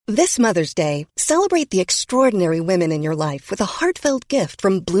This Mother's Day, celebrate the extraordinary women in your life with a heartfelt gift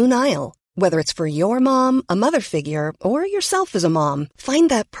from Blue Nile. Whether it's for your mom, a mother figure, or yourself as a mom, find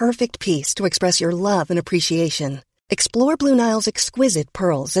that perfect piece to express your love and appreciation. Explore Blue Nile's exquisite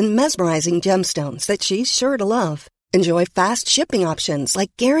pearls and mesmerizing gemstones that she's sure to love. Enjoy fast shipping options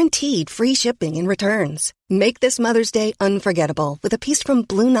like guaranteed free shipping and returns. Make this Mother's Day unforgettable with a piece from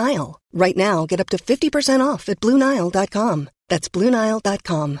Blue Nile. Right now, get up to 50% off at BlueNile.com. That's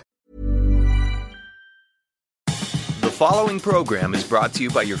BlueNile.com. The following program is brought to you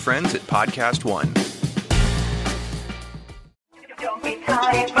by your friends at Podcast One. Don't be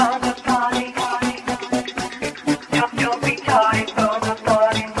tired from the party. Don't be tired from the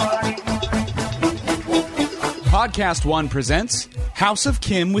party. Podcast One presents House of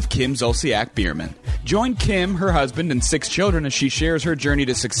Kim with Kim Zolciak Biermann. Join Kim, her husband, and 6 children as she shares her journey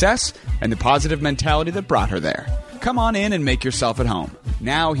to success and the positive mentality that brought her there. Come on in and make yourself at home.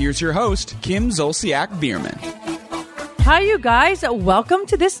 Now, here's your host, Kim Zolciak Biermann. Hi, you guys. Welcome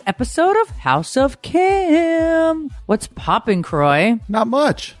to this episode of House of Kim. What's popping, Croy? Not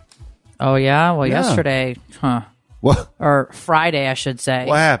much. Oh, yeah? Well, yesterday, What? or Friday, I should say.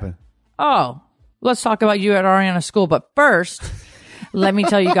 What happened? Oh, let's talk about you at Ariana School. But first, let me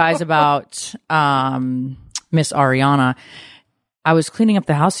tell you guys about Miss Ariana. I was cleaning up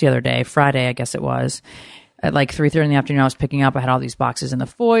the house the other day, Friday, I guess it was. At like 3:30 in the afternoon, I was picking up. I had all these boxes in the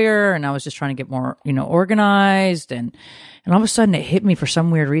foyer, and I was just trying to get more, organized. And all of a sudden, it hit me for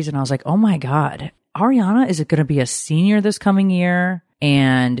some weird reason. I was like, "Oh my God, Ariana is going to be a senior this coming year,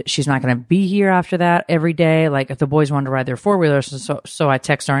 and she's not going to be here after that every day. Like if the boys wanted to ride their 4-wheelers, so I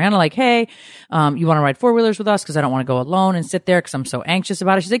text Ariana like, "Hey, you want to ride 4-wheelers with us? Because I don't want to go alone and sit there because I'm so anxious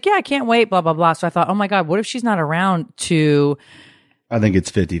about it." She's like, "Yeah, I can't wait." Blah blah blah. So I thought, "Oh my God, what if she's not around to?" I think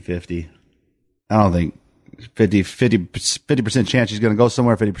it's 50-50. I don't think 50% chance she's going to go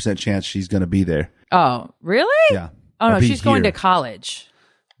somewhere, 50% chance she's going to be there. Oh, really? Yeah. Oh no, I'll be she's going to here. college.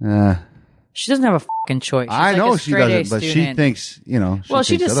 Uh, She doesn't have a fucking choice. She's I like know a she straight doesn't, A but she student. thinks, She thinks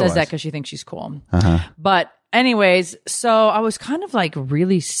just says otherwise. that because she thinks she's cool. Uh-huh. But anyways, so I was kind of like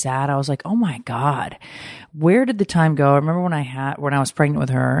really sad. I was like, oh my God, where did the time go? I remember when I was pregnant with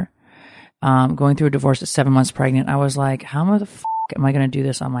her, going through a divorce at 7 months pregnant, I was like, how the fuck am I going to do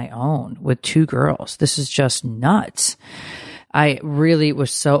this on my own with 2 girls? This is just nuts. I really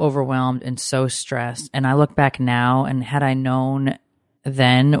was so overwhelmed and so stressed. And I look back now, and had I known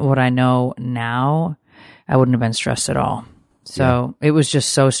then what I know now, I wouldn't have been stressed at all. So It was just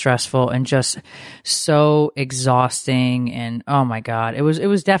so stressful and just so exhausting. And oh my God, it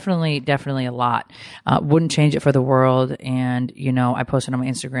was definitely a lot. Wouldn't change it for the world. And, I posted on my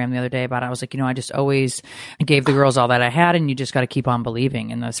Instagram the other day about it. I was like, I just always gave the girls all that I had, and you just got to keep on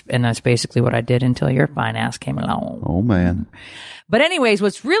believing. And that's basically what I did until your fine ass came along. Oh, man. But anyways,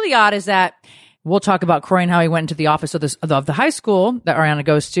 what's really odd is that we'll talk about Croy and how he went into the office of the high school that Ariana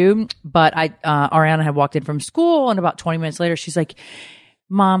goes to. But Ariana had walked in from school, and about 20 minutes later, she's like,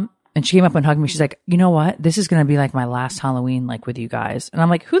 "Mom," and she came up and hugged me. She's like, "You know what? This is going to be like my last Halloween, like with you guys." And I'm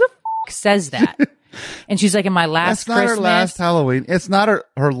like, "Who the f- says that?" And she's like, "In my last That's not Christmas." her last Halloween. It's not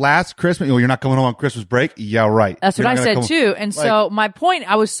her last Christmas. Oh, you're not coming home on Christmas break? Yeah, right. That's what I said too. And so my point,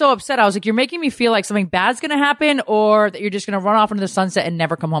 I was so upset. I was like, "You're making me feel like something bad's going to happen, or that you're just going to run off into the sunset and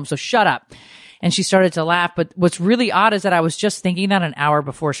never come home. So shut up." And she started to laugh. But what's really odd is that I was just thinking that an hour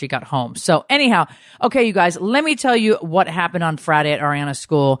before she got home. So anyhow, okay, you guys, let me tell you what happened on Friday at Ariana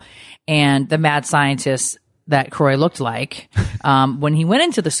School and the mad scientist that Croy looked like when he went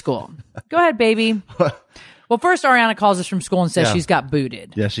into the school. Go ahead, baby. Well, first, Ariana calls us from school and says she's got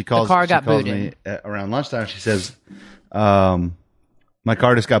booted. Yeah, she calls. The car got calls booted. me around lunchtime. She says, "My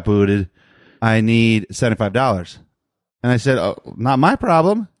car just got booted. I need $75." And I said, "Oh, not my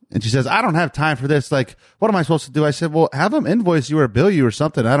problem." And she says, "I don't have time for this. Like, what am I supposed to do?" I said, "Well, have them invoice you or bill you or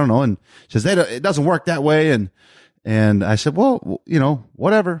something. I don't know." And she says, "It doesn't work that way." And I said, "Well,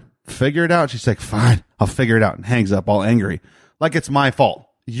 whatever. Figure it out." She's like, "Fine, I'll figure it out," and hangs up all angry. Like it's my fault.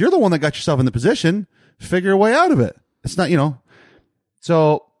 You're the one that got yourself in the position. Figure a way out of it. It's not,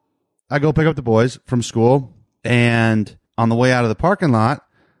 So I go pick up the boys from school, and on the way out of the parking lot,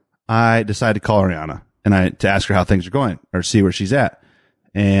 I decide to call Ariana to ask her how things are going or see where she's at.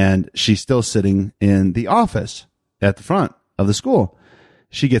 And she's still sitting in the office at the front of the school.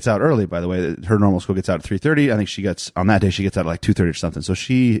 She gets out early, by the way. Her normal school gets out at 3:30. I think on that day, she gets out at like 2:30 or something. So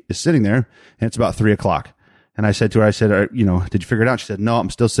she is sitting there, and it's about 3:00. And I said to her, "Did you figure it out?" She said, "No, I'm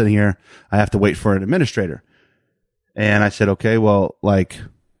still sitting here. I have to wait for an administrator." And I said, "Okay, well, like,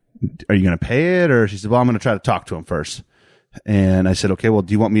 are you going to pay it?" Or she said, "Well, I'm going to try to talk to him first." And I said, "Okay, well,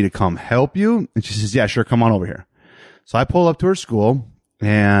 do you want me to come help you?" And she says, "Yeah, sure. Come on over here." So I pull up to her school.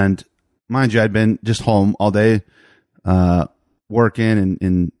 And mind you, I'd been just home all day, working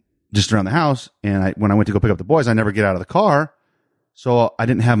and just around the house. And when I went to go pick up the boys, I never get out of the car. So I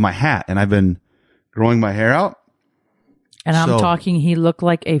didn't have my hat, and I've been growing my hair out. And I'm talking, he looked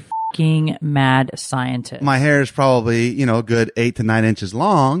like a fucking mad scientist. My hair is probably, a good 8 to 9 inches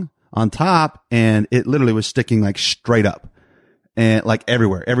long on top, and it literally was sticking like straight up and like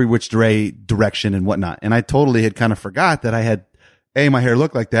everywhere, every which direction and whatnot. And I totally had kind of forgot that I had A, my hair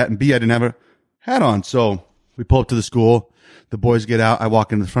looked like that, and B, I didn't have a hat on. So we pull up to the school, the boys get out, I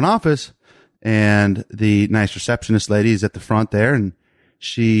walk into the front office, and the nice receptionist lady is at the front there, and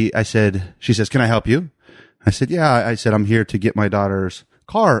she says, "Can I help you?" I said, "Yeah." I said, "I'm here to get my daughter's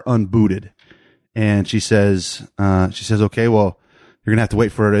car unbooted." And she says, "Okay, well, you're gonna have to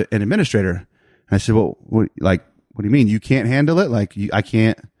wait for an administrator." And I said, "Well, what do you mean? You can't handle it? Like, I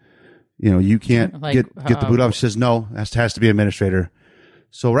can't, you can't like, get the boot off?" She says, "No, it has to be an administrator."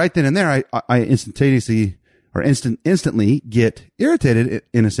 So right then and there, I instantly get irritated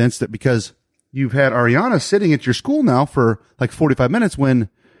in a sense that because you've had Ariana sitting at your school now for like 45 minutes when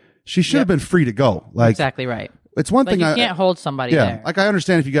she should have been free to go. Like, exactly right. It's one thing. You can't hold somebody there. Like I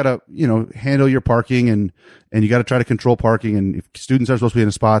understand if you got to, handle your parking and you got to try to control parking, and if students are supposed to be in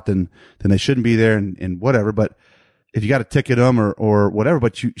a spot, then they shouldn't be there and whatever. But if you got to ticket them or whatever,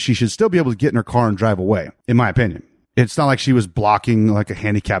 but she should still be able to get in her car and drive away, in my opinion. It's not like she was blocking like a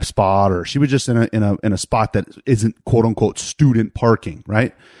handicap spot, or she was just in a spot that isn't quote unquote student parking,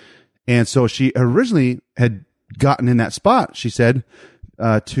 right? And so she originally had gotten in that spot, she said,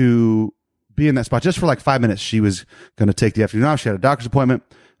 to be in that spot just for like 5 minutes. She was going to take the afternoon off. She had a doctor's appointment.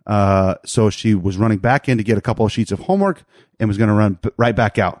 So she was running back in to get a couple of sheets of homework and was going to run right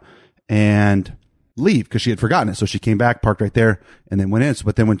back out and leave because she had forgotten it. So she came back, parked right there, and then went in. So,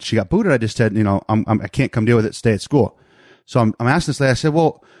 but then when she got booted, I just said, I can't come deal with it. Stay at school. So I'm asking this lady, I said,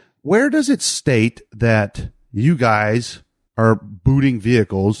 well, where does it state that you guys are booting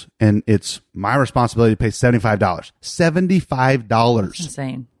vehicles and it's my responsibility to pay $75? $75. That's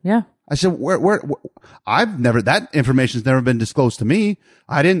insane. Yeah. I said, where that information's never been disclosed to me.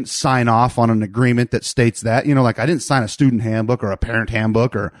 I didn't sign off on an agreement that states that, like I didn't sign a student handbook or a parent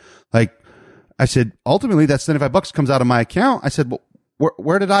handbook or like, I said, ultimately that $75 comes out of my account. I said, well,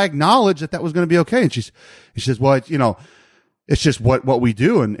 where did I acknowledge that was going to be okay? And she says, well, it's just what we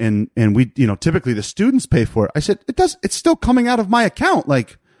do. And we, typically the students pay for it. I said, it's still coming out of my account.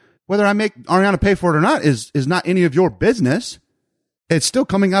 Like whether I make Ariana pay for it or not is not any of your business. It's still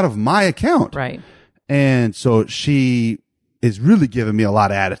coming out of my account. Right. And so she is really giving me a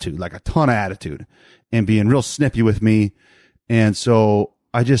lot of attitude, like a ton of attitude, and being real snippy with me. And so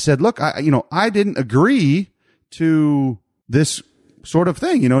I just said, look, I didn't agree to this sort of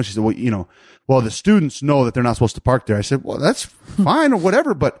thing. She said, well, the students know that they're not supposed to park there. I said, well, that's fine or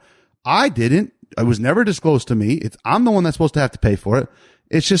whatever, but I didn't. It was never disclosed to me. I'm the one that's supposed to have to pay for it.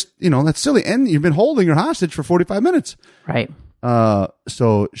 It's just, that's silly. And you've been holding her hostage for 45 minutes. Right.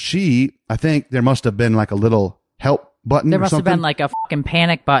 So I think there must have been like a little help button. There must or have been like a fucking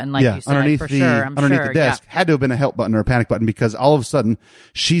panic button, like you said, underneath for the, sure. I'm underneath sure. the desk. Had to have been a help button or a panic button because all of a sudden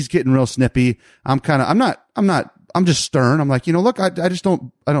she's getting real snippy. I'm just stern. I'm like, look, I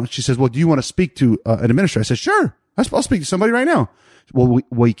don't. She says, well, do you want to speak to an administrator? I said, sure. I'll speak to somebody right now. Well,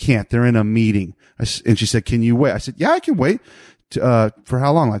 we can't. They're in a meeting. And she said, can you wait? I said, yeah, I can wait. For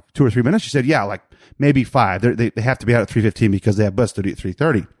how long? Like 2 or 3 minutes? She said, yeah, like maybe 5. They have to be out at 3:15 because they have bus duty at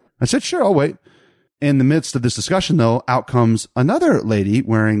 3:30. I said, sure, I'll wait. In the midst of this discussion, though, out comes another lady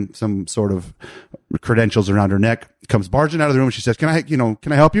wearing some sort of credentials around her neck, comes barging out of the room. And she says, can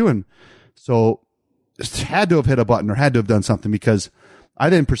I help you? And so had to have hit a button or had to have done something because I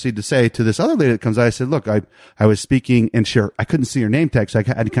then proceed to say to this other lady that comes out, I said, look, I was speaking and I couldn't see her name tag. So I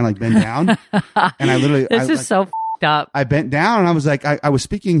had to kind of like bend down. And I literally, this is so f***ed up. I bent down and I was like, I was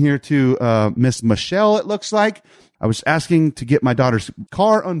speaking here to, Miss Michelle, it looks like. I was asking to get my daughter's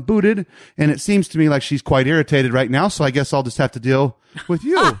car unbooted, and it seems to me like she's quite irritated right now, so I guess I'll just have to deal with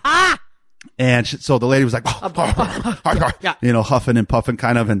you. And so the lady was like, huffing and puffing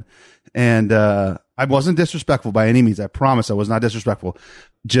kind of, and I wasn't disrespectful by any means. I promise I was not disrespectful.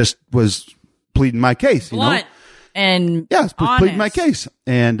 Just was pleading my case, Blunt and pleading my case.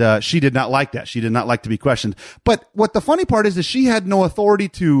 And she did not like that. She did not like to be questioned. But what the funny part is she had no authority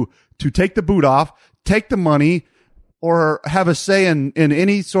to take the boot off, take the money, or have a say in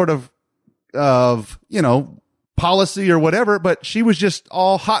any sort of policy or whatever, but she was just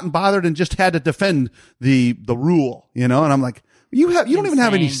all hot and bothered and just had to defend the rule, and I'm like, you don't even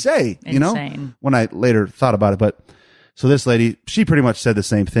have any say, when I later thought about it. But so this lady, she pretty much said the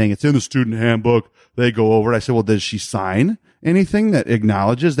same thing. It's in the student handbook. They go over it. I said, well, does she sign anything that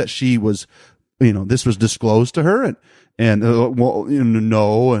acknowledges that she was, this was disclosed to her? And well,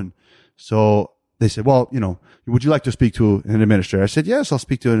 no. And so they said, well, would you like to speak to an administrator? I said, yes, I'll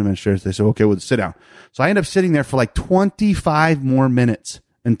speak to an administrator. They said, okay, well, sit down. So I ended up sitting there for like 25 more minutes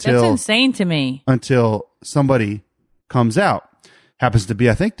That's insane to me. Until somebody comes out. Happens to be,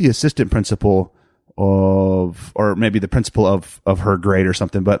 I think, the assistant principal or maybe the principal of her grade or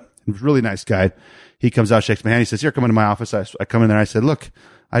something, but he was a really nice guy. He comes out, shakes my hand. He says, here, come into my office. I come in there. I said, look,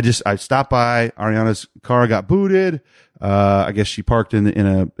 I stopped by. Ariana's car got booted. I guess she parked in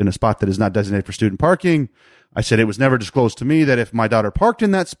a spot that is not designated for student parking. I said, it was never disclosed to me that if my daughter parked in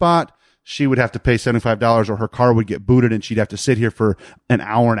that spot, she would have to pay $75 or her car would get booted and she'd have to sit here for an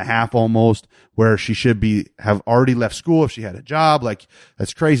hour and a half almost, where she should have already left school if she had a job. Like,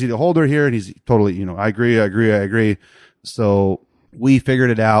 that's crazy to hold her here. And he's totally, I agree. So we figured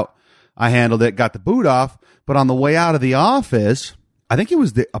it out. I handled it, got the boot off, but on the way out of the office, I think it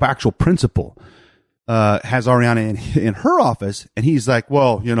was the actual principal, has Ariana in her office. And he's like,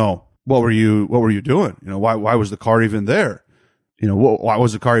 well, what were you doing? Why was the car even there? Why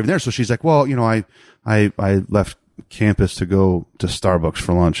was the car even there? So she's like, well, I left campus to go to Starbucks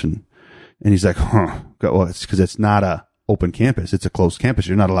for lunch. And he's like, well, it's because it's not a open campus. It's a closed campus.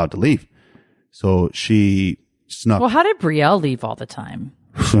 You're not allowed to leave. So she snuck. Well, how did Brielle leave all the time?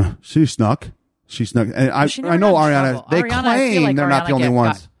 She snuck. And I know Ariana, they claim like they're not the only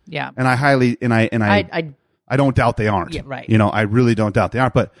ones. Yeah. And I don't doubt they aren't. Yeah, right. I really don't doubt they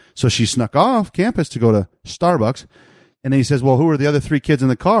aren't. But so she snuck off campus to go to Starbucks. And then he says, well, who are the other 3 kids in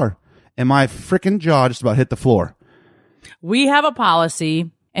the car? And my freaking jaw just about hit the floor. We have a policy,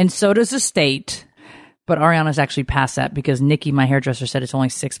 and so does the state. But Ariana's actually passed that because Nikki, my hairdresser, said it's only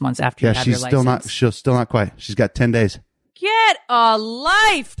 6 months after you have your license. She's still not quite. She's got 10 days. Get a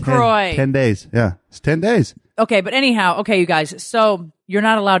life, Croy. 10 days. Yeah. It's 10 days. Okay, but anyhow, okay, you guys. So you're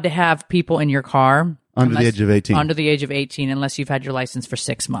not allowed to have people in your car. Under the age of 18. Under the age of 18, unless you've had your license for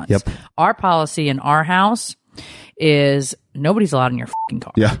 6 months. Yep. Our policy in our house is nobody's allowed in your fucking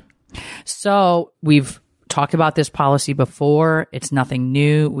car. Yeah. So we've talked about this policy before. It's nothing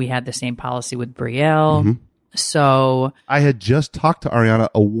new. We had the same policy with Brielle. Mm-hmm. So I had just talked to Ariana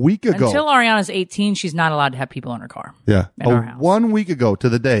a week ago. Until Ariana's 18, she's not allowed to have people in her car. Yeah. In our house. 1 week ago to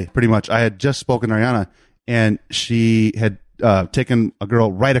the day, pretty much, I had just spoken to Ariana, and she had taken a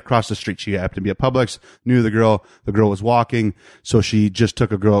girl right across the street. She happened to be at Publix, knew the girl. The girl was walking, so she just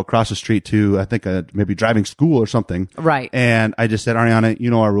took a girl across the street to, I think, maybe driving school or something. Right. And I just said,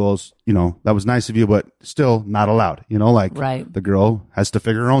 Ariana, our rules. That was nice of you, but still not allowed. Right. The girl has to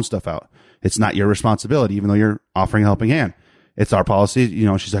figure her own stuff out. It's not your responsibility, even though you're offering a helping hand. It's our policy.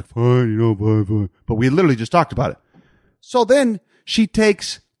 She's like, fine, fine. But we literally just talked about it. So then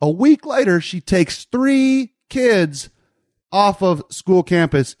a week later, she takes 3 kids off of school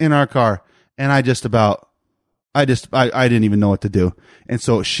campus in our car. And I didn't even know what to do. And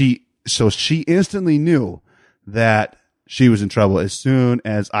so she instantly knew that she was in trouble as soon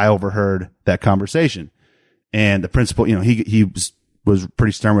as I overheard that conversation. And the principal, he was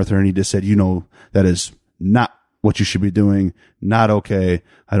pretty stern with her, and he just said, that is not what you should be doing. Not okay.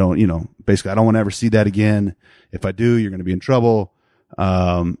 I don't, basically, I don't want to ever see that again. If I do, you're going to be in trouble.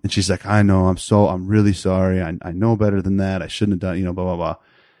 And she's like, I know, I'm really sorry. I know better than that. I shouldn't have done, blah, blah, blah.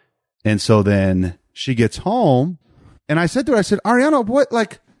 And so then she gets home, and I said to her,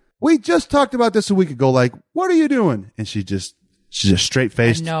 Ariana, we just talked about this a week ago. Like, what are you doing? And she's just straight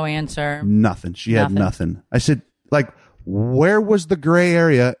faced. No answer. Nothing. She had nothing. I said, where was the gray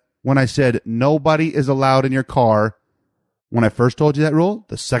area when I said nobody is allowed in your car when I first told you that rule,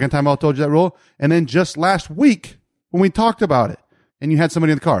 the second time I told you that rule, and then just last week when we talked about it and you had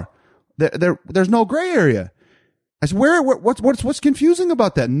somebody in the car? There's no gray area. I said, what's confusing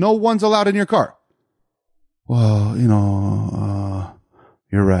about that? No one's allowed in your car. Well,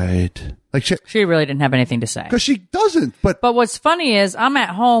 you're right. She really didn't have anything to say. Because she doesn't. But what's funny is I'm at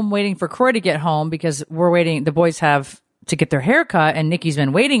home waiting for Croy to get home because we're waiting. The boys have to get their hair cut, and Nikki's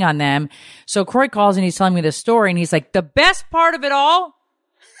been waiting on them. So Croy calls and he's telling me this story, and he's like, the best part of it all,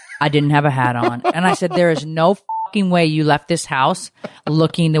 I didn't have a hat on. And I said, there is no fucking way you left this house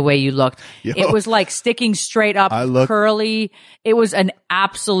looking the way you looked. It was like sticking straight up, curly. It was an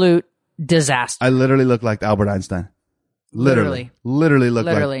absolute disaster. I literally looked like Albert Einstein. Literally looked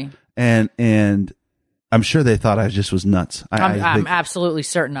like. And I'm sure they thought I just was nuts. I'm absolutely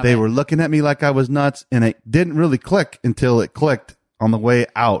certain of it. They were looking at me like I was nuts, and it didn't really click until it clicked on the way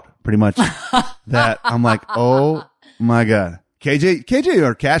out, pretty much. That I'm like, oh my God. KJ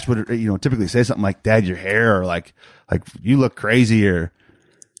or Cash would, typically say something like, Dad, your hair, or like you look crazy, or.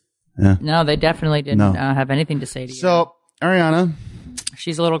 Yeah. No, they definitely didn't have anything to say to you. So Ariana,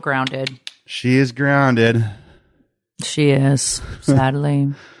 She's a little grounded. she is grounded. She is,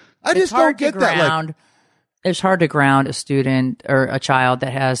 sadly. I just don't get that. Like, It's hard to ground a student or a child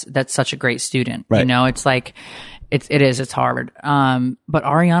that's such a great student. Right. You know, it's like it's hard. But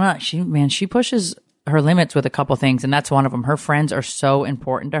Ariana, she pushes her limits with a couple things, and that's one of them. Her friends are so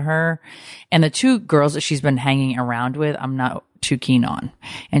important to her, and the two girls that she's been hanging around with, I'm not too keen on,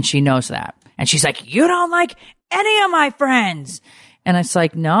 and she knows that. And she's like, "You don't like any of my friends." And it's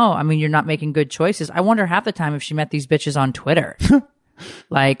like, no, I mean, you're not making good choices. I wonder half the time if she met these bitches on Twitter.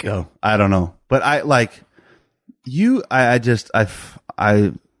 Like, oh, I don't know, but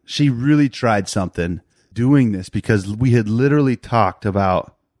she really tried something doing this, because we had literally talked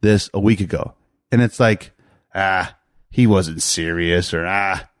about this a week ago, and it's like, he wasn't serious, or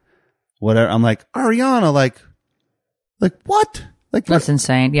whatever. I'm like, Ariana, like what? Like, that's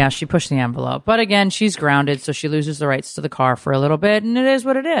insane. Yeah, she pushed the envelope. But again, she's grounded, so she loses the rights to the car for a little bit, and it is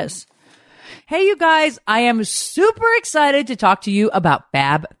what it is. Hey, you guys, I am super excited to talk to you about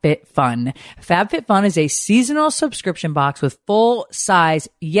FabFitFun. FabFitFun is a seasonal subscription box with full-size,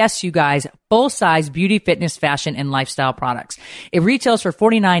 yes, you guys, full-size beauty, fitness, fashion, and lifestyle products. It retails for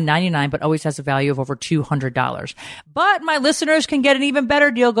 $49.99, but always has a value of over $200. But my listeners can get an even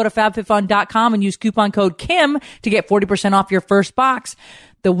better deal. Go to FabFitFun.com and use coupon code KIM to get 40% off your first box.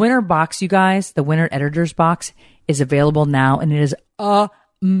 The winter box, you guys, the winter editor's box is available now, and it is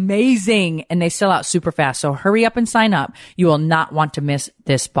amazing, and they sell out super fast. So hurry up and sign up. You will not want to miss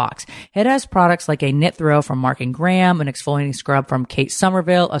this box. It has products like a knit throw from Mark & Graham, an exfoliating scrub from Kate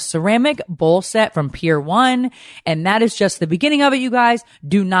Somerville, a ceramic bowl set from Pier 1, and that is just the beginning of it, you guys.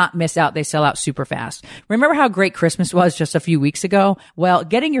 Do not miss out. They sell out super fast. Remember how great Christmas was just a few weeks ago? Well,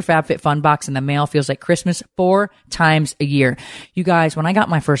 getting your FabFitFun box in the mail feels like Christmas 4 times a year. You guys, when I got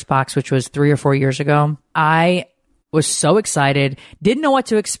my first box, which was 3 or 4 years ago, I was so excited, didn't know what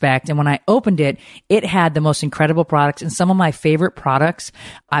to expect. And when I opened it, it had the most incredible products and some of my favorite products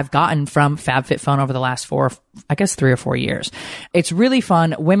I've gotten from FabFitFun over the last 3 or 4 years. It's really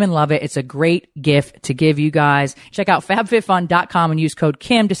fun. Women love it. It's a great gift to give you guys. Check out FabFitFun.com and use code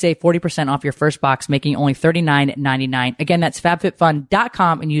KIM to save 40% off your first box, making only $39.99. Again, that's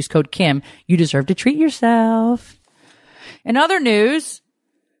FabFitFun.com and use code KIM. You deserve to treat yourself. In other news,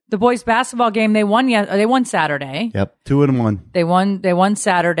 the boys' basketball game, they won Saturday. Yep, 2-1. They won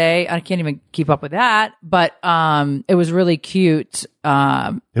Saturday. I can't even keep up with that, but it was really cute.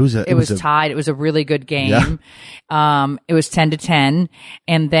 It was tied. It was a really good game. Yeah. It was 10-10,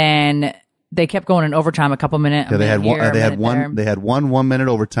 and then they kept going in overtime. A couple minutes. Yeah, they had one. They had 1 minute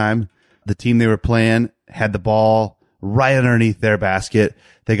overtime. The team they were playing had the ball right underneath their basket.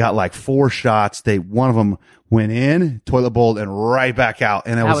 They got like 4 shots. One of them went in, toilet bowl, and right back out.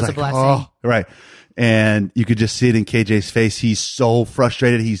 And it was like, a blessing. Oh, right. And you could just see it in KJ's face. He's so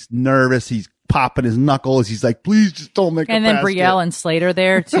frustrated. He's nervous. He's popping his knuckles. He's like, please just don't make a basket. And then Brielle and Slater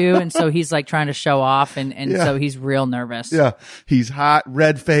there too. And so he's like trying to show off. And so he's real nervous. Yeah. He's hot,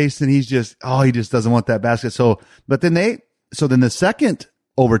 red faced, and he just doesn't want that basket. So then the second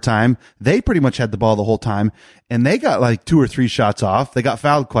overtime, they pretty much had the ball the whole time, and they got like 2 or 3 shots off. They got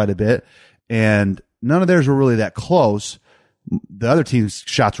fouled quite a bit, and none of theirs were really that close. The other team's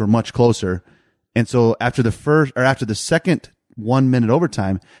shots were much closer. And so after the second 1 minute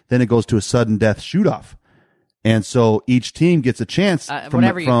overtime, then it goes to a sudden death shoot off. And so each team gets a chance from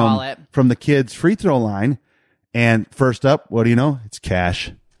the kids' free throw line. And first up, what do you know? It's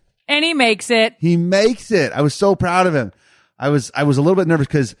Cash. And he makes it. He makes it. I was so proud of him. I was a little bit nervous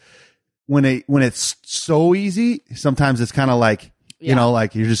because when it's so easy, sometimes it's kind of like, you know,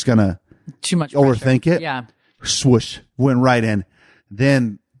 like you're just going to too much overthink pressure. it. Yeah. Swoosh, went right in.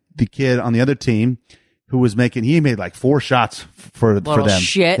 Then the kid on the other team he made like 4 shots for them.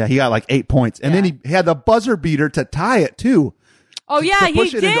 Shit. Yeah, he got like 8 points. And then he had the buzzer beater to tie it too. Oh yeah, he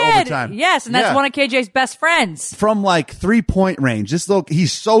did. Yes, and that's one of KJ's best friends. From like 3-point range. He's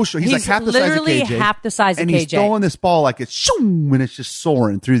so short. He's like half the size of KJ. Literally half the size of KJ. And he's throwing this ball like it's shoom, and it's just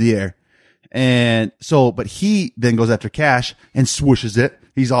soaring through the air. And so, but he then goes after Cash and swooshes it.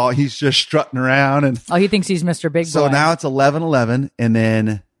 He's just strutting around, and he thinks he's Mr. Big Boy. So now it's 11-11, and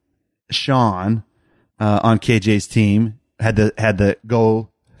then Sean on KJ's team had to go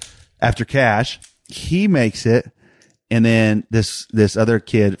after Cash. He makes it, and then this other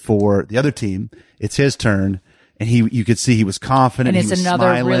kid for the other team, it's his turn, and you could see he was confident. And it's another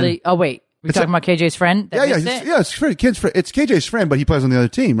smiling. Really. Oh wait. We're talking about KJ's friend? It's KJ's friend, but he plays on the other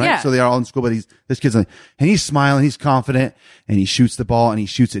team, right? Yeah. So they are all in school, but this kid's and he's smiling, he's confident, and he shoots the ball, and he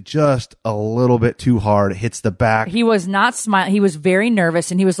shoots it just a little bit too hard. It hits the back. He was not smiling. He was very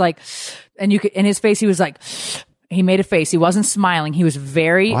nervous, and he was like, and you could, in his face, he was like, he made a face. He wasn't smiling. He was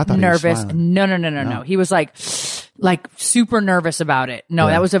very I thought he was nervous. smiling. No. He was like super nervous about it. No,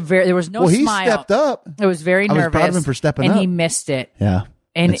 Yeah. that was there was no Well, he smile. stepped up. It was very I was nervous. proud of him for stepping and up. he missed it. Yeah.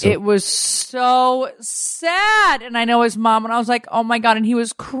 And so- it was so sad. And I know his mom, and I was like, oh my God. And he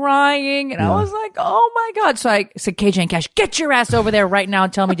was crying. And I was like, oh my God. So I said, KJ and Cash, get your ass over there right now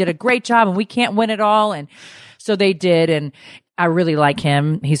and tell him he did a great job and we can't win it all. And so they did. And I really like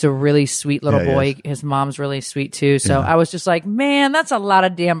him. He's a really sweet little Yeah, he boy. His mom's really sweet too. So I was just like, man, that's a lot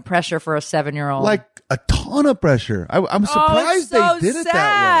of damn pressure for a 7-year-old. Like a ton of pressure. I'm surprised so they did it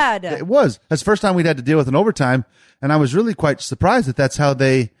sad. that way. It was. That's the first time we'd had to deal with an overtime. And I was really quite surprised that that's how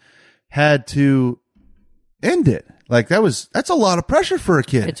they had to end it. Like that's a lot of pressure for a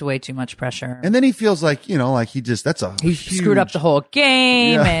kid. it's way too much pressure. And then he feels like, like he Screwed up the whole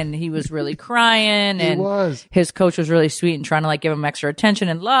game, Yeah. and he was really crying. He And was. his coach was really sweet and trying to give him extra attention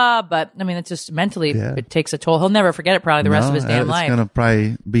and love. But I mean, it's just mentally, Yeah. it takes a toll. He'll never forget it probably the rest of his damn life. It's going to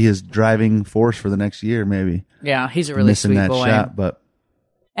probably be his driving force for the next year, maybe. Yeah, he's a really Missing sweet that boy. shot, but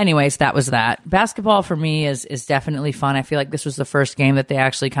Anyways, that was that. Basketball for me is definitely fun. I feel like this was the first game that they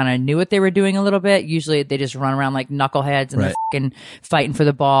actually kind of knew what they were doing a little bit. Usually they just run around like knuckleheads and Right. they're fucking fighting for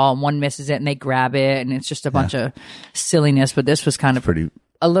the ball, and one misses it and they grab it, and it's just a bunch of silliness. But this was kind of pretty.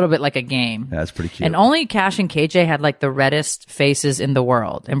 a little bit like a game. Yeah, it's pretty cute. And only Cash and KJ had the reddest faces in the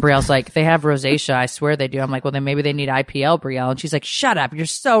world. And Brielle's like, they have rosacea. I swear they do. I'm like, well, then maybe they need IPL, Brielle. And she's like, shut up. You're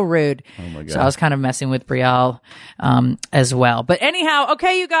so rude. Oh my God. So I was kind of messing with Brielle as well. But anyhow,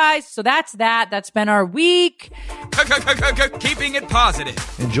 okay, you guys. So that's that. That's been our week. Keeping it positive.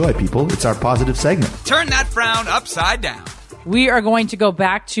 Enjoy, people. It's our positive segment. Turn that frown upside down. We are going to go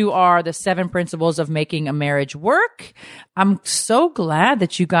back to the 7 principles of making a marriage work. I'm so glad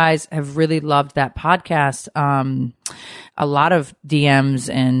that you guys have really loved that podcast. A lot of DMs,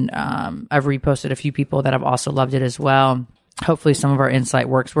 and I've reposted a few people that have also loved it as well. Hopefully some of our insight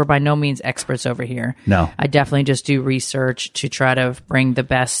works. We're by no means experts over here. No. I definitely just do research to try to bring the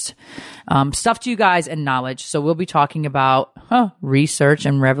best stuff to you guys and knowledge. So we'll be talking about research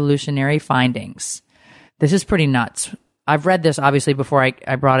and revolutionary findings. This is pretty nuts. I've read this obviously before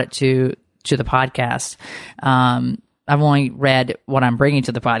I brought it to the podcast. I've only read what I'm bringing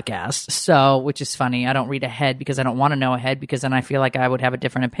to the podcast, so which is funny. I don't read ahead because I don't want to know ahead, because then I feel like I would have a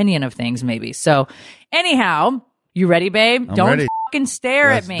different opinion of things maybe. So anyhow, you ready, babe? I'm Don't ready. fucking stare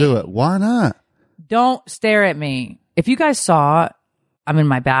Let's at me. do it. Why not? Don't stare at me. If you guys saw, I'm in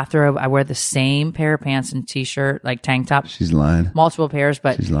my bathrobe. I wear the same pair of pants and t-shirt, like tank top, She's lying. multiple pairs,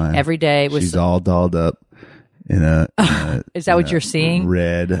 but She's lying. every day was. She's all dolled up in a Is that what you're seeing?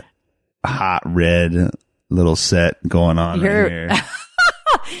 red, hot red little set going on You're- right here.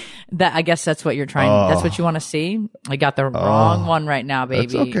 That I guess that's what you're trying. That's what you want to see. I got the wrong one right now, baby.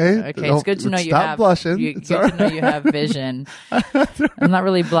 That's okay. Okay, it's Don't- good to know you stop have. blushing. You, It's good all to know you have vision. I'm not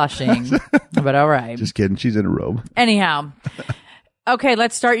really blushing, but all right. Just kidding. She's in a robe. Anyhow, okay,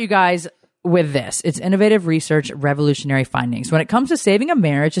 let's start, you guys, with this. It's innovative research, revolutionary findings. When it comes to saving a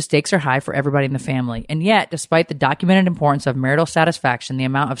marriage, the stakes are high for everybody in the family. And yet, despite the documented importance of marital satisfaction, the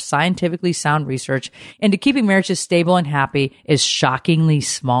amount of scientifically sound research into keeping marriages stable and happy is shockingly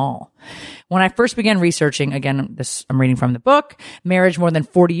small. When I first began researching, again, this I'm reading from the book, Marriage more than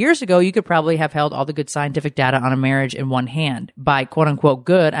 40 years ago, you could probably have held all the good scientific data on a marriage in one hand. By quote unquote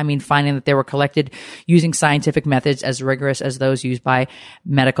good, I mean finding that they were collected using scientific methods as rigorous as those used by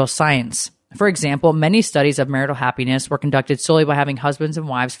medical science. For example, many studies of marital happiness were conducted solely by having husbands and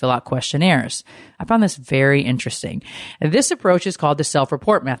wives fill out questionnaires. I found this very interesting. This approach is called the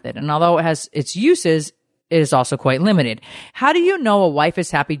self-report method, and although it has its uses, it is also quite limited. How do you know a wife is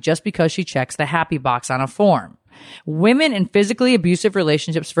happy just because she checks the happy box on a form? Women in physically abusive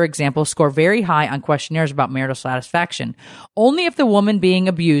relationships, for example, score very high on questionnaires about marital satisfaction. Only if the woman being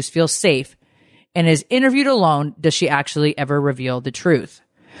abused feels safe and is interviewed alone does she actually ever reveal the truth.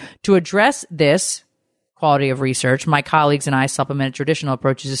 To address this quality of research, my colleagues and I supplemented traditional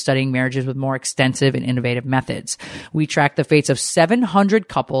approaches to studying marriages with more extensive and innovative methods. We tracked the fates of 700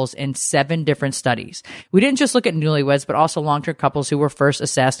 couples in 7 different studies. We didn't just look at newlyweds, but also long-term couples who were first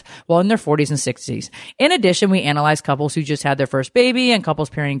assessed while in their 40s and 60s. In addition, we analyzed couples who just had their first baby and couples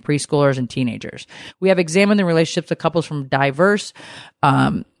parenting preschoolers and teenagers. We have examined the relationships of couples from diverse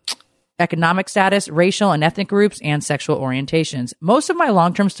economic status, racial and ethnic groups, and sexual orientations. Most of my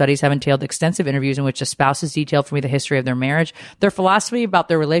long-term studies have entailed extensive interviews in which the spouses detailed for me the history of their marriage, their philosophy about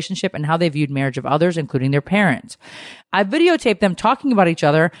their relationship, and how they viewed marriage of others, including their parents. I videotaped them talking about each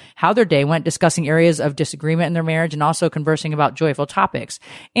other, how their day went, discussing areas of disagreement in their marriage, and also conversing about joyful topics.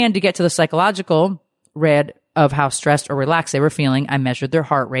 And to get to the psychological, read of how stressed or relaxed they were feeling, I measured their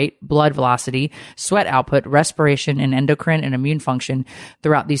heart rate, blood velocity, sweat output, respiration, and endocrine and immune function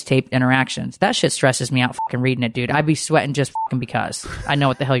throughout these taped interactions. That shit stresses me out fucking reading it, dude. I'd be sweating just fucking because I know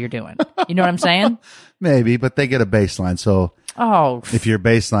what the hell you're doing. You know what I'm saying? Maybe, but they get a baseline. So if your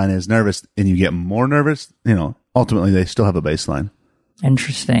baseline is nervous and you get more nervous, ultimately they still have a baseline.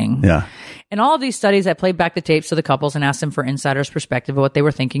 Interesting. Yeah. In all of these studies, I played back the tapes to the couples and asked them for insider's perspective of what they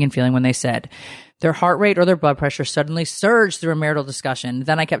were thinking and feeling when they said their heart rate or their blood pressure suddenly surged through a marital discussion.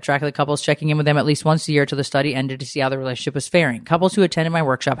 Then I kept track of the couples, checking in with them at least once a year till the study ended to see how the relationship was faring. Couples who attended my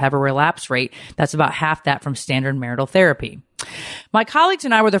workshop have a relapse rate that's about half that from standard marital therapy. My colleagues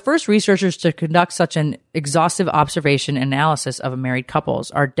and I were the first researchers to conduct such an exhaustive observation and analysis of married couples.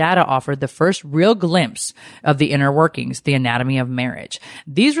 Our data offered the first real glimpse of the inner workings, the anatomy of marriage.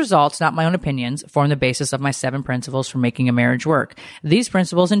 These results, not my own opinions, form the basis of my 7 principles for making a marriage work. These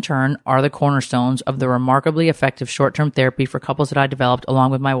principles, in turn, are the cornerstones of the remarkably effective short-term therapy for couples that I developed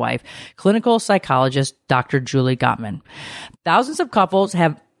along with my wife, clinical psychologist Dr. Julie Gottman. Thousands of couples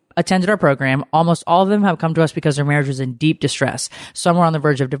have attended our program. Almost all of them have come to us because their marriage was in deep distress. Some were on the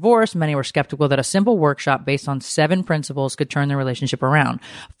verge of divorce. Many were skeptical that a simple workshop based on 7 principles could turn their relationship around.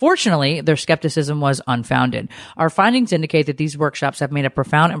 Fortunately, their skepticism was unfounded. Our findings indicate that these workshops have made a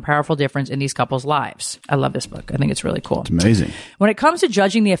profound and powerful difference in these couples' lives. I love this book. I think it's really cool. It's amazing. When it comes to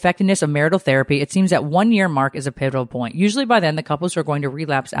judging the effectiveness of marital therapy, it seems that 1 year mark is a pivotal point. Usually by then, the couples who are going to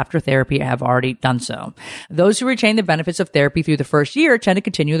relapse after therapy have already done so. Those who retain the benefits of therapy through the first year tend to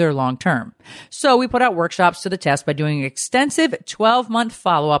continue their long term. So we put out workshops to the test by doing an extensive 12-month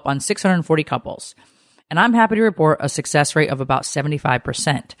follow-up on 640 couples. And I'm happy to report a success rate of about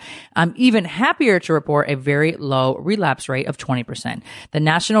 75%. I'm even happier to report a very low relapse rate of 20%. The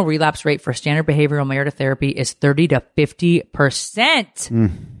national relapse rate for standard behavioral marital therapy is 30 to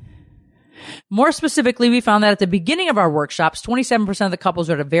 50%. More specifically, we found that at the beginning of our workshops, 27% of the couples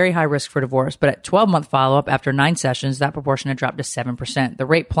were at a very high risk for divorce, but at 12-month follow-up after 9 sessions, that proportion had dropped to 7%. The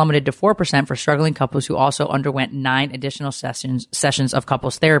rate plummeted to 4% for struggling couples who also underwent 9 additional sessions of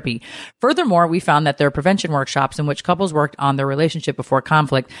couples therapy. Furthermore, we found that their prevention workshops in which couples worked on their relationship before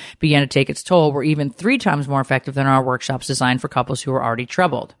conflict began to take its toll were even 3 times more effective than our workshops designed for couples who were already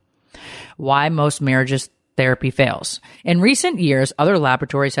troubled. Why most marriages therapy fails. In recent years, other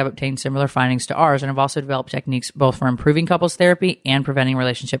laboratories have obtained similar findings to ours and have also developed techniques both for improving couples therapy and preventing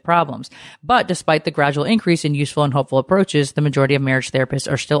relationship problems. But despite the gradual increase in useful and hopeful approaches, the majority of marriage therapists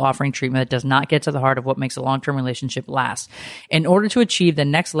are still offering treatment that does not get to the heart of what makes a long-term relationship last. In order to achieve the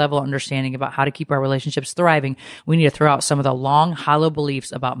next level understanding about how to keep our relationships thriving, we need to throw out some of the long, hollow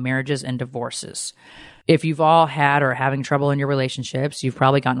beliefs about marriages and divorces. If you've all had or are having trouble in your relationships, you've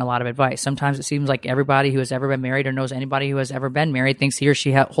probably gotten a lot of advice. Sometimes it seems like everybody who has ever been married or knows anybody who has ever been married thinks he or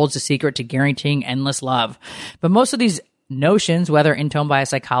she holds the secret to guaranteeing endless love. But most of these notions, whether intoned by a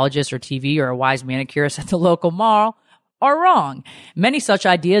psychologist or TV or a wise manicurist at the local mall, are wrong. Many such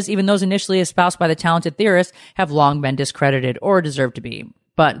ideas, even those initially espoused by the talented theorists, have long been discredited or deserve to be.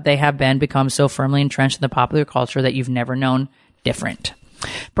 But they have become so firmly entrenched in the popular culture that you've never known different.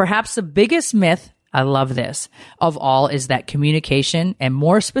 Perhaps the biggest myth, I love this, of all is that communication, and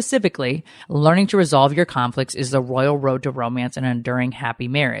more specifically, learning to resolve your conflicts is the royal road to romance and an enduring happy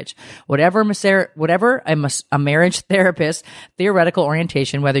marriage. Whatever a marriage therapist's theoretical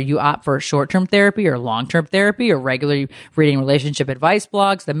orientation, whether you opt for short-term therapy or long-term therapy or regularly reading relationship advice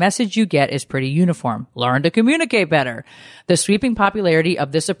blogs, the message you get is pretty uniform. Learn to communicate better. The sweeping popularity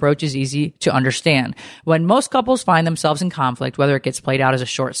of this approach is easy to understand. When most couples find themselves in conflict, whether it gets played out as a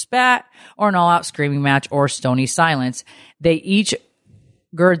short spat or an all-out screaming match or stony silence, they each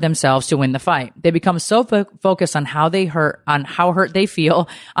gird themselves to win the fight. They become so focused on how hurt they feel,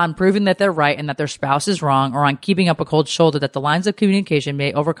 on proving that they're right and that their spouse is wrong, or on keeping up a cold shoulder that the lines of communication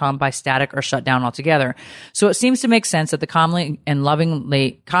may overcome by static or shut down altogether. So it seems to make sense that the calmly and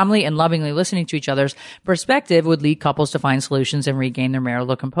lovingly listening to each other's perspective would lead couples to find solutions and regain their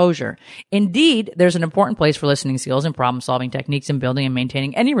marital composure. Indeed, there's an important place for listening skills and problem-solving techniques in building and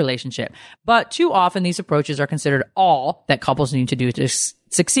maintaining any relationship. But too often these approaches are considered all that couples need to do to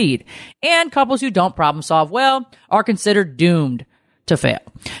succeed. And couples who don't problem solve well are considered doomed to fail.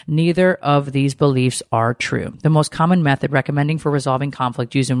 Neither of these beliefs are true. The most common method recommending for resolving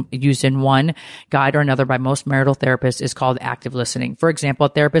conflict used in one guide or another by most marital therapists is called active listening. For example, a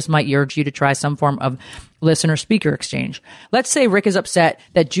therapist might urge you to try some form of listener-speaker exchange. Let's say Rick is upset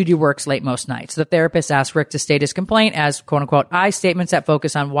that Judy works late most nights. The therapist asks Rick to state his complaint as, quote-unquote, I statements that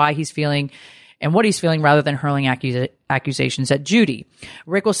focus on why he's feeling and what he's feeling rather than hurling accusations at Judy.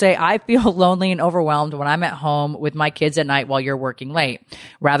 Rick will say, I feel lonely and overwhelmed when I'm at home with my kids at night while you're working late,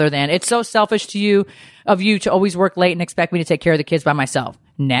 rather than, it's so selfish of you to always work late and expect me to take care of the kids by myself.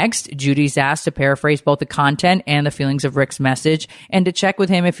 Next, Judy's asked to paraphrase both the content and the feelings of Rick's message and to check with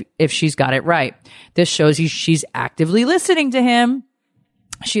him if she's got it right. This shows she's actively listening to him.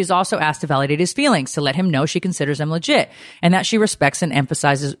 She is also asked to validate his feelings, to let him know she considers them legit and that she respects and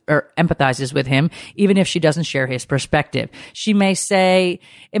empathizes with him, even if she doesn't share his perspective. She may say,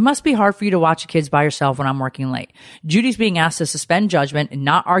 it must be hard for you to watch the kids by yourself when I'm working late. Judy's being asked to suspend judgment and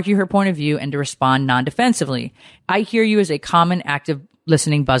not argue her point of view and to respond non-defensively. I hear you is a common active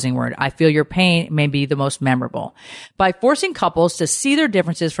listening buzzing word. I feel your pain may be the most memorable. By forcing couples to see their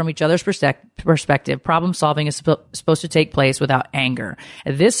differences from each other's perspective, problem solving is supposed to take place without anger.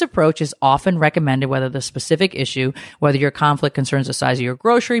 This approach is often recommended whether the specific issue, whether your conflict concerns the size of your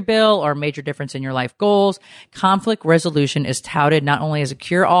grocery bill or a major difference in your life goals. Conflict resolution is touted not only as a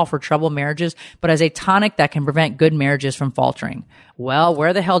cure-all for troubled marriages, but as a tonic that can prevent good marriages from faltering. Well,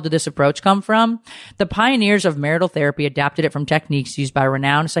 where the hell did this approach come from? The pioneers of marital therapy adapted it from techniques used by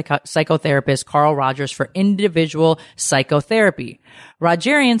renowned psychotherapist Carl Rogers for individual psychotherapy.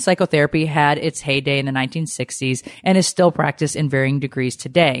 Rogerian psychotherapy had its heyday in the 1960s and is still practiced in varying degrees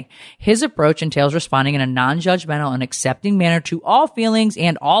today. His approach entails responding in a non-judgmental and accepting manner to all feelings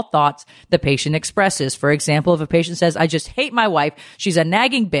and all thoughts the patient expresses. For example, if a patient says, I just hate my wife, she's a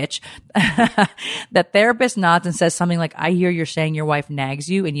nagging bitch, the therapist nods and says something like, I hear you're saying your wife nags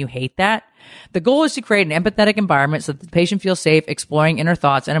you and you hate that. The goal is to create an empathetic environment so that the patient feels safe exploring inner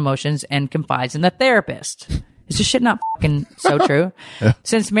thoughts and emotions and confides in the therapist. Is this shit not fucking so true?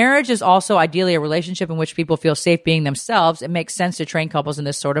 Since marriage is also ideally a relationship in which people feel safe being themselves, it makes sense to train couples in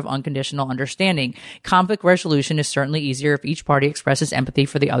this sort of unconditional understanding. Conflict resolution is certainly easier if each party expresses empathy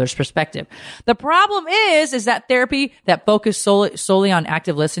for the other's perspective. The problem is that therapy that focuses solely on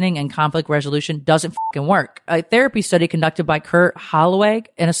active listening and conflict resolution doesn't fucking work. A therapy study conducted by Kurt Holloweg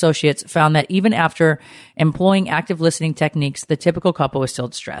and Associates found that even after employing active listening techniques, the typical couple was still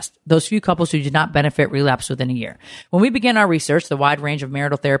distressed. Those few couples who did not benefit relapsed within a year. When we began our research, the wide range of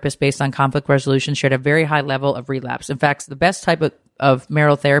marital therapists based on conflict resolution shared a very high level of relapse. In fact, the best type of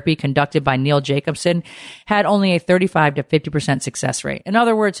marital therapy conducted by Neil Jacobson had only a 35 to 50% success rate. In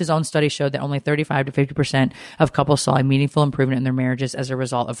other words, his own study showed that only 35 to 50% of couples saw a meaningful improvement in their marriages as a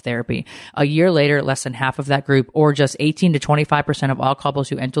result of therapy. A year later, less than half of that group, or just 18 to 25% of all couples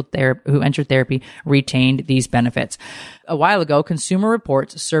who entered therapy retained these benefits. A while ago, Consumer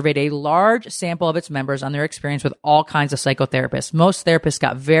Reports surveyed a large sample of its members on their experience with all kinds of psychotherapists. Most therapists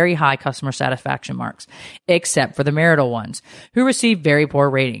got very high customer satisfaction marks, except for the marital ones, who received very poor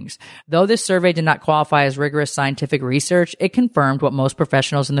ratings. Though this survey did not qualify as rigorous scientific research, it confirmed what most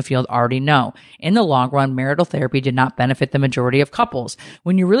professionals in the field already know. In the long run, marital therapy did not benefit the majority of couples.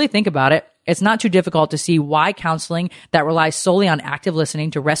 When you really think about it, it's not too difficult to see why counseling that relies solely on active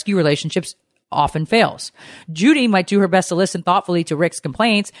listening to rescue relationships often fails. Judy might do her best to listen thoughtfully to Rick's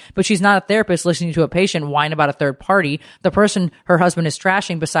complaints, but she's not a therapist listening to a patient whine about a third party. The person her husband is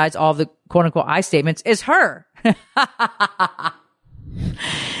trashing, besides all of the quote-unquote I statements, is her.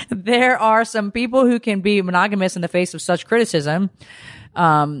 There are some people who can be monogamous in the face of such criticism,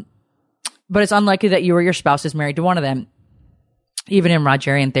 but it's unlikely that you or your spouse is married to one of them. Even in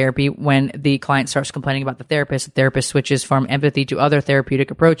Rogerian therapy, when the client starts complaining about the therapist switches from empathy to other therapeutic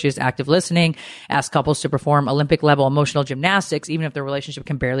approaches, active listening, asks couples to perform Olympic-level emotional gymnastics, even if the relationship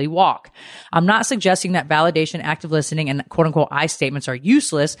can barely walk. I'm not suggesting that validation, active listening, and quote-unquote I statements are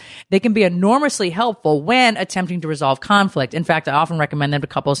useless. They can be enormously helpful when attempting to resolve conflict. In fact, I often recommend them to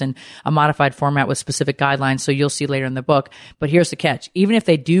couples in a modified format with specific guidelines, so you'll see later in the book. But here's the catch. Even if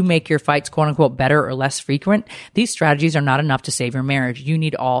they do make your fights quote-unquote better or less frequent, these strategies are not enough to save your marriage. You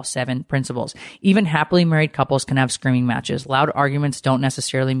need all 7 principles. Even happily married couples can have screaming matches. Loud arguments don't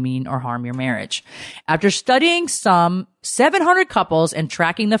necessarily mean or harm your marriage. After studying some 700 couples and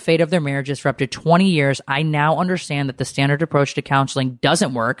tracking the fate of their marriages for up to 20 years, I now understand that the standard approach to counseling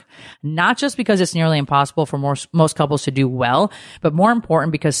doesn't work, not just because it's nearly impossible for most couples to do well, but more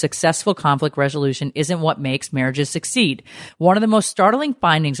important because successful conflict resolution isn't what makes marriages succeed. One of the most startling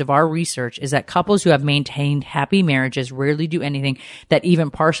findings of our research is that couples who have maintained happy marriages rarely do anything that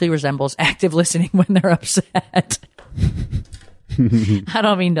even partially resembles active listening when they're upset. I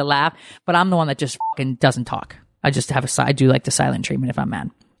don't mean to laugh, but I'm the one that just fucking doesn't talk. I do like the silent treatment if I'm mad,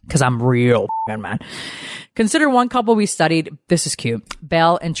 because I'm real mad. Consider one couple we studied. This is cute.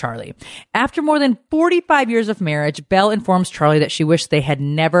 Belle and Charlie. After more than 45 years of marriage, Belle informs Charlie that she wished they had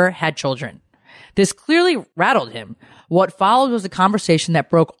never had children. This clearly rattled him. What followed was a conversation that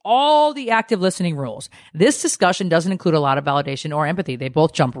broke all the active listening rules. This discussion doesn't include a lot of validation or empathy. They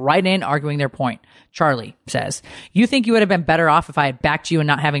both jump right in, arguing their point. Charlie says, "You think you would have been better off if I had backed you in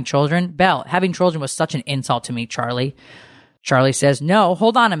not having children?" Belle, "Having children was such an insult to me, Charlie." Charlie says, "No,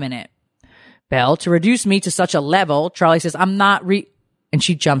 hold on a minute." Belle, "To reduce me to such a level." Charlie says, "I'm not and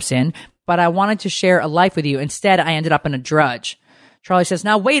she jumps in, "but I wanted to share a life with you. Instead, I ended up in a drudge." Charlie says,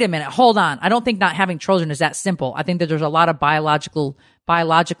 "Now wait a minute, hold on. I don't think not having children is that simple. I think that there's a lot of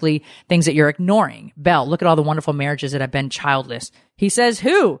biologically things that you're ignoring." Belle, "Look at all the wonderful marriages that have been childless." He says,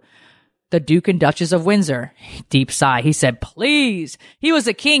 "Who?" "The Duke and Duchess of Windsor." Deep sigh. He said, "Please. He was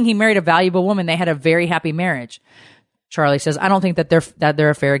a king. He married a valuable woman. They had a very happy marriage." Charlie says, "I don't think that they're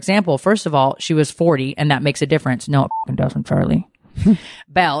a fair example. First of all, she was 40 and that makes a difference." "No, it doesn't, Charlie."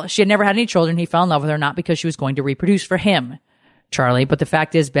 Belle, "She had never had any children. He fell in love with her not because she was going to reproduce for him." Charlie, "But the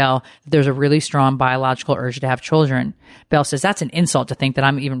fact is, Belle, there's a really strong biological urge to have children." Belle says, "That's an insult to think that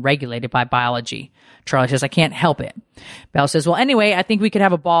I'm even regulated by biology." Charlie says, "I can't help it." Belle says, "Well, anyway, I think we could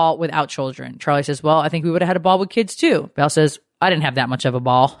have a ball without children." Charlie says, "Well, I think we would have had a ball with kids too." Belle says, "I didn't have that much of a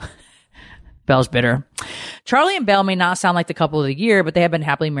ball." Belle's bitter. Charlie and Belle may not sound like the couple of the year, but they have been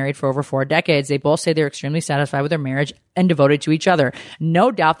happily married for over 4 decades. They both say they're extremely satisfied with their marriage and devoted to each other.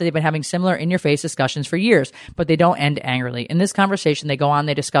 No doubt that they've been having similar in-your-face discussions for years, but they don't end angrily. In this conversation, they go on,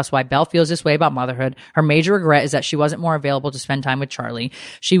 they discuss why Belle feels this way about motherhood. Her major regret is that she wasn't more available to spend time with Charlie.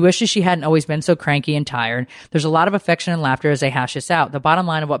 She wishes she hadn't always been so cranky and tired. There's a lot of affection and laughter as they hash this out. The bottom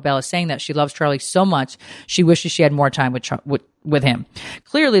line of what Belle is saying that she loves Charlie so much, she wishes she had more time with him.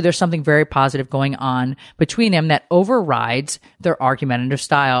 Clearly, there's something very positive going on between them that overrides their argumentative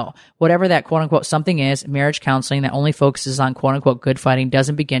style. Whatever that quote-unquote something is, marriage counseling that only focuses on quote-unquote good fighting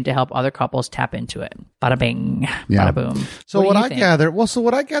doesn't begin to help other couples tap into it. Bada bing, bada boom. So what I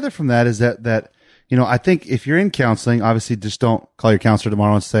gather from that is that you know, I think if you're in counseling, obviously just don't call your counselor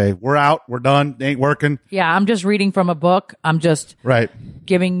tomorrow and say, "We're out, we're done, ain't working." Yeah, I'm just reading from a book. I'm just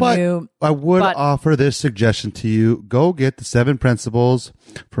giving you. I would offer this suggestion to you: go get the 7 principles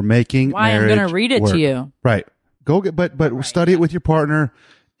for making marriage I'm going to read it work. to you. Right. Go get, but study it with your partner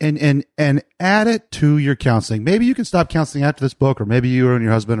and add it to your counseling. Maybe you can stop counseling after this book, or maybe you and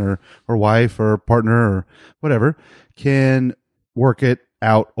your husband or wife or partner or whatever can work it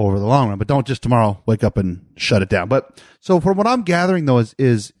out over the long run, but don't just tomorrow wake up and shut it down. But so from what I'm gathering though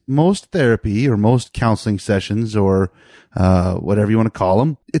is most therapy or most counseling sessions or whatever you want to call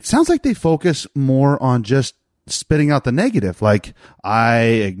them, it sounds like they focus more on just spitting out the negative. Like, I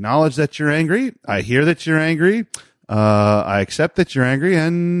acknowledge that you're angry. I hear that you're angry. I accept that you're angry,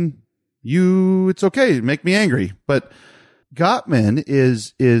 and it's okay. Make me angry. But Gottman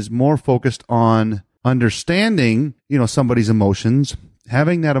is more focused on understanding, you know, somebody's emotions,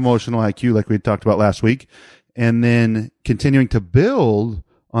 having that emotional IQ like we talked about last week, and then continuing to build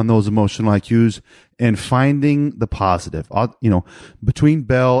on those emotional IQs and finding the positive. You know, between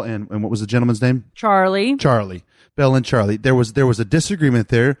Belle and what was the gentleman's name? Charlie. Belle and Charlie. There was a disagreement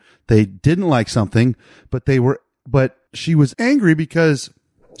there. They didn't like something, but she was angry because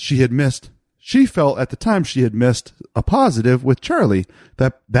she felt at the time she had missed a positive with Charlie.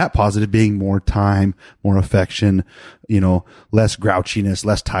 That positive being more time, more affection, you know, less grouchiness,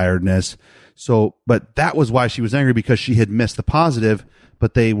 less tiredness. So, but that was why she was angry, because she had missed the positive,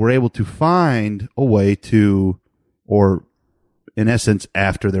 but they were able to find a way to, or in essence,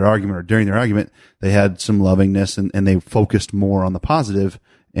 after their argument or during their argument, they had some lovingness and they focused more on the positive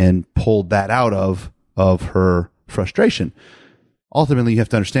and pulled that out of her frustration. Ultimately, you have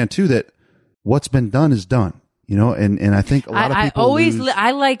to understand too that what's been done is done, you know, and I think a lot of people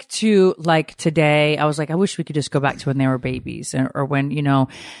I like to, like today, I was like, I wish we could just go back to when they were babies or when, you know,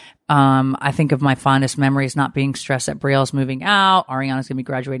 I think of my fondest memories not being stressed that Brielle's moving out. Ariana's going to be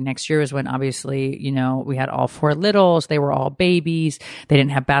graduating next year is when obviously, you know, we had all 4 littles. They were all babies. They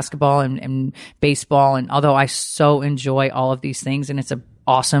didn't have basketball and baseball. And although I so enjoy all of these things and it's a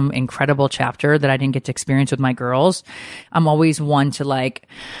awesome, incredible chapter that I didn't get to experience with my girls, I'm always one to like,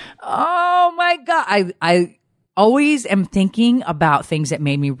 oh my God. I always am thinking about things that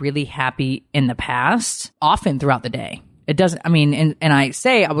made me really happy in the past, often throughout the day. It doesn't, I mean, and I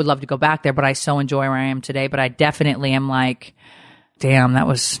say I would love to go back there, but I so enjoy where I am today. But I definitely am like, damn,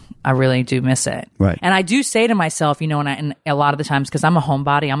 I really do miss it. Right. And I do say to myself, you know, and a lot of the times, because I'm a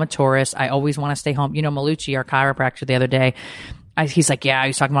homebody, I'm a Taurus, I always want to stay home. You know, Malucci, our chiropractor the other day, he's like, yeah,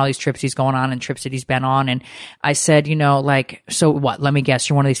 he's talking about all these trips he's going on and trips that he's been on. And I said, you know, like, so what? Let me guess.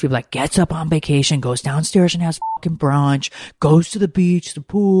 You're one of these people that gets up on vacation, goes downstairs and has fucking brunch, goes to the beach, the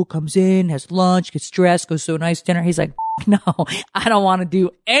pool, comes in, has lunch, gets dressed, goes to a nice dinner. He's like, no, I don't want to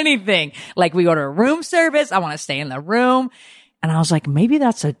do anything. Like we go to a room service. I want to stay in the room. And I was like, maybe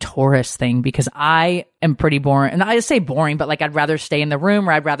that's a Taurus thing because I am pretty boring. And I say boring, but like I'd rather stay in the room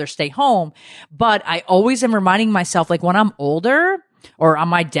or I'd rather stay home. But I always am reminding myself, like when I'm older or on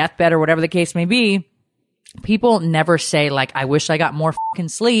my deathbed or whatever the case may be, people never say like, I wish I got more fucking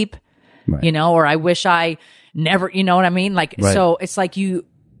sleep, Right. you know, or I wish I never, you know what I mean? Like, Right. so it's like you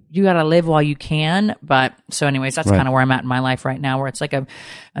got to live while you can. But so anyways, that's Right. kind of where I'm at in my life right now, where it's like a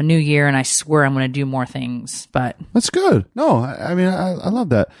new year and I swear I'm going to do more things. But That's good. No, I mean, I love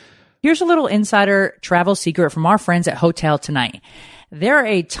that. here's a little insider travel secret from our friends at Hotel Tonight. There are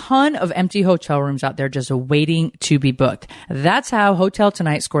a ton of empty hotel rooms out there just waiting to be booked. That's how Hotel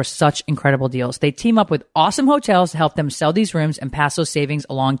Tonight scores such incredible deals. They team up with awesome hotels to help them sell these rooms and pass those savings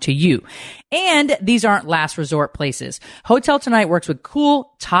along to you. And these aren't last resort places. Hotel Tonight works with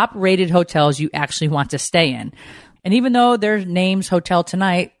cool, top-rated hotels you actually want to stay in. And even though their name's Hotel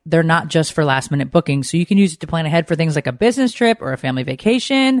Tonight, they're not just for last minute bookings. So you can use it to plan ahead for things like a business trip or a family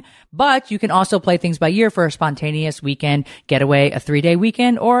vacation. But you can also play things by year for a spontaneous weekend getaway, a 3-day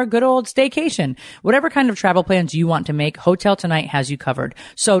weekend, or a good old staycation. Whatever kind of travel plans you want to make, Hotel Tonight has you covered.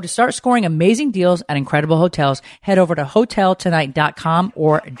 So to start scoring amazing deals at incredible hotels, head over to hoteltonight.com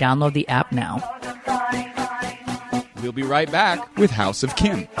or download the app now. We'll be right back with House of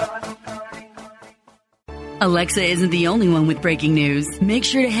Kim. Alexa isn't the only one with breaking news. Make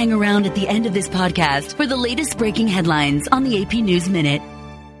sure to hang around at the end of this podcast for the latest breaking headlines on the AP News Minute.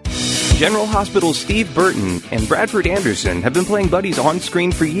 General Hospital's Steve Burton and Bradford Anderson have been playing buddies on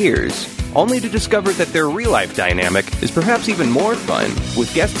screen for years, only to discover that their real-life dynamic is perhaps even more fun,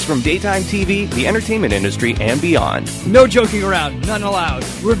 with guests from daytime TV, the entertainment industry, and beyond. No joking around, none allowed.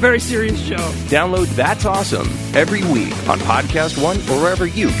 We're a very serious show. Download That's Awesome every week on Podcast One or wherever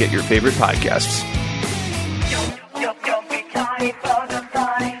you get your favorite podcasts. Don't be tired for the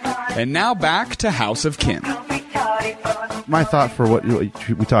party. And now back to House of Kim. Don't be tired for the My thought for what we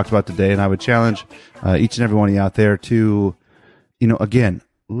talked about today, and I would challenge each and every one of you out there to, again,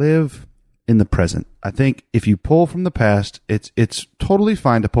 live in the present. I think if you pull from the past, it's totally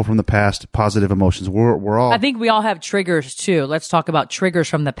fine to pull from the past positive emotions. We're all I think we all have triggers too. Let's talk about triggers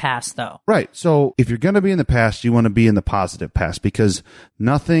from the past though. right. So if you're going to be in the past, you want to be in the positive past because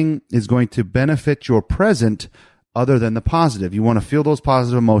nothing is going to benefit your present other than the positive. You want to feel those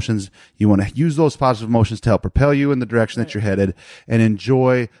positive emotions. You want to use those positive emotions to help propel you in the direction that you're headed and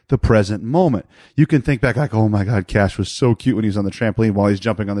enjoy the present moment. You can think back like, oh my God, Cash was so cute when he was on the trampoline while he's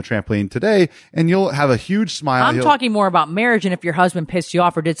jumping on the trampoline today. And you'll have a huge smile. I'm talking more about marriage and if your husband pissed you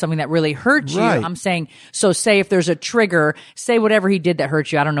off or did something that really hurt you. Right. I'm saying, so say if there's a trigger, say whatever he did that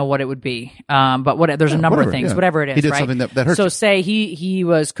hurt you. I don't know what it would be. But there's a number whatever, of things, yeah. whatever it is, He did right? something that hurt So you. say he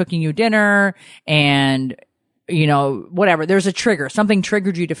was cooking you dinner and whatever. There's a trigger. Something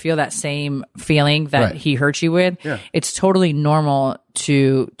triggered you to feel that same feeling that Right. he hurt you with. Yeah. It's totally normal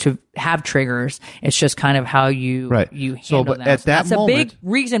to have triggers. It's just kind of how you Right. you So, handle but them. at that That's a big moment-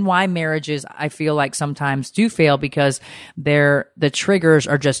 reason why marriages, I feel like sometimes do fail because the triggers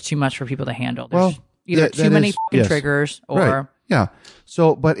are just too much for people to handle. There's Well, either that too many is- fucking yes. triggers or Right. Yeah.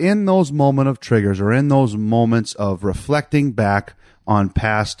 So, but in those moment of triggers or in those moments of reflecting back on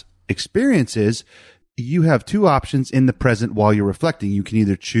past experiences, you have two options in the present while you're reflecting. You can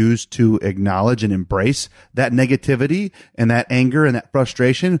either choose to acknowledge and embrace that negativity and that anger and that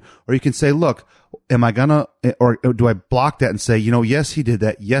frustration, or you can say, look, am I gonna, or do I block that and say, yes, he did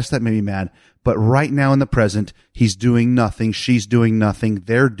that. Yes, that made me mad. But right now in the present, he's doing nothing. She's doing nothing.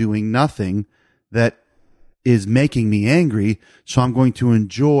 They're doing nothing that is making me angry. So I'm going to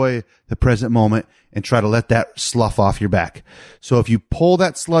enjoy the present moment and try to let that slough off your back. So if you pull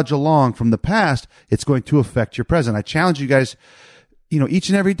that sludge along from the past, it's going to affect your present. I challenge you guys, each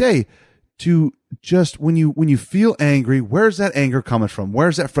and every day to just when you feel angry, where's that anger coming from?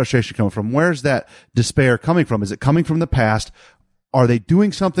 Where's that frustration coming from? Where's that despair coming from? Is it coming from the past? Are they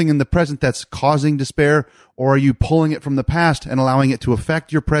doing something in the present that's causing despair, or are you pulling it from the past and allowing it to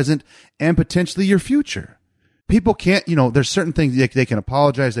affect your present and potentially your future? People can't, there's certain things they can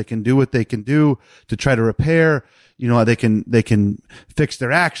apologize. They can do what they can do to try to repair. They can fix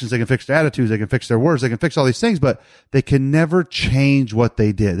their actions. They can fix their attitudes. They can fix their words. They can fix all these things, but they can never change what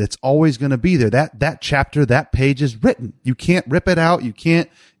they did. It's always going to be there. That chapter, that page is written. You can't rip it out. You can't,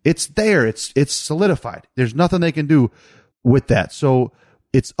 it's there. It's solidified. There's nothing they can do with that. So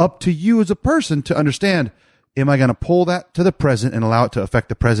it's up to you as a person to understand, am I going to pull that to the present and allow it to affect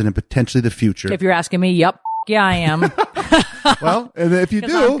the present and potentially the future? if you're asking me, yep. Yeah, I am. Well, and if you 'Cause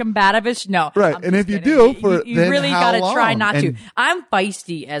do, I'm combative as no. Right, I'm and just if you kidding. do, you then really how gotta try long? not to. And- I'm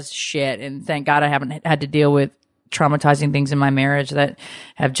feisty as shit, and thank God I haven't had to deal with traumatizing things in my marriage that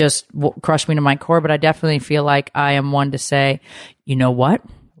have just crushed me to my core. But I definitely feel like I am one to say, you know what?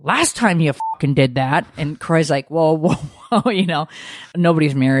 Last time you fucking did that. And Croy's like, whoa, whoa, whoa, you know,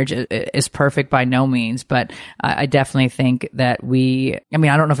 nobody's marriage is perfect by no means, but I definitely think that I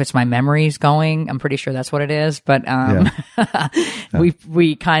don't know if it's my memories going. I'm pretty sure that's what it is, but,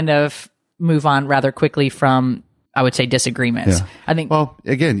 we kind of move on rather quickly from, I would say, disagreements. Yeah. I think. Well,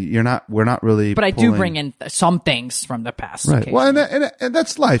 again, we're not really. But I do bring in some things from the past. Right. Well, and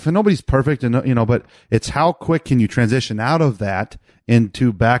that's life, and nobody's perfect, and you know, but it's how quick can you transition out of that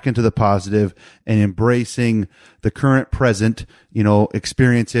back into the positive and embracing the current present, you know,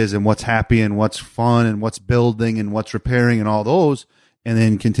 experiences and what's happy and what's fun and what's building and what's repairing and all those. And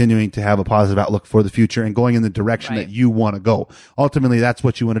then continuing to have a positive outlook for the future and going in the direction that you want to go. Ultimately, that's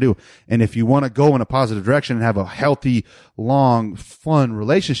what you want to do. And if you want to go in a positive direction and have a healthy, long, fun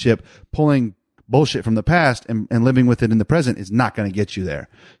relationship, pulling bullshit from the past and living with it in the present is not going to get you there.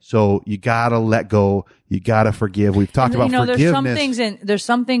 So you got to let go. You got to forgive. We've talked about forgiveness. There's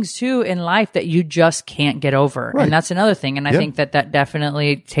some things too in life that you just can't get over. Right. And that's another thing. And I think that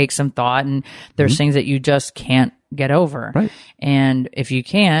definitely takes some thought, and there's things that you just can't get over. Right. And if you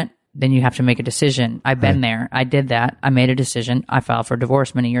can't, then you have to make a decision. I've been there. I did that. I made a decision. I filed for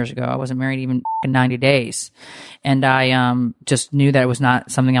divorce many years ago. I wasn't married even 90 days. And I just knew that it was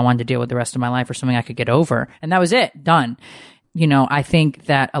not something I wanted to deal with the rest of my life or something I could get over. And that was it. Done. You know, I think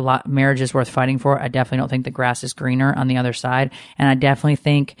that marriage is worth fighting for. I definitely don't think the grass is greener on the other side. And I definitely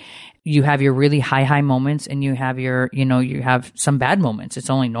think you have your really high moments, and you have you have some bad moments. It's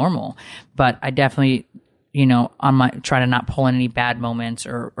only normal. But I definitely, you know, try to not pull in any bad moments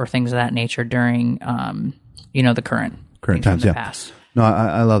or things of that nature during, the current times, past. No,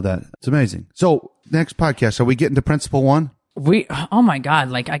 I love that. It's amazing. So next podcast, are we getting to principle 1? Oh my God.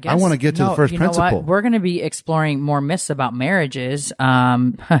 Like, I guess I want to get to the first principle. What? We're going to be exploring more myths about marriages.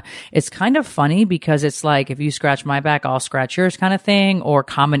 It's kind of funny because it's like, if you scratch my back, I'll scratch yours kind of thing, or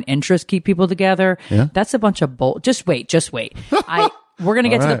common interests keep people together. Yeah. That's a bunch of bull. Just wait. We're going to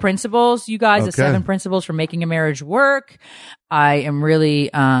get to the principles, you guys, the 7 principles for making a marriage work. I am really,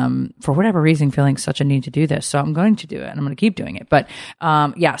 for whatever reason, feeling such a need to do this. So I'm going to do it, and I'm going to keep doing it. But,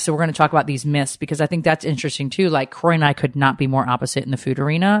 so we're going to talk about these myths, because I think that's interesting too. Like, Croy and I could not be more opposite in the food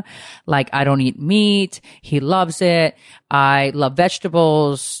arena. Like, I don't eat meat. He loves it. I love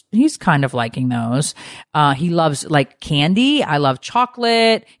vegetables. He's kind of liking those. He loves like candy. I love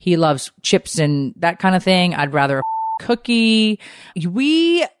chocolate. He loves chips and that kind of thing. I'd rather cookie.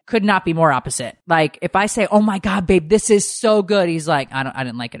 We could not be more opposite. Like, if I say, oh my God, babe, this is so good, he's like, I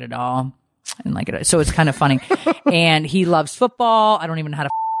didn't like it at all. I didn't like it. So it's kind of funny. And he loves football. I don't even know how to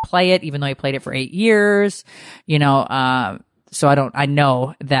play it, even though he played it for 8 years, you know, so I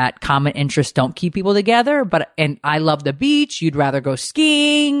know that common interests don't keep people together, and I love the beach. You'd rather go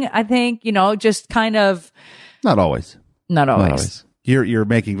skiing, I think, you know, just kind of. Not always. You're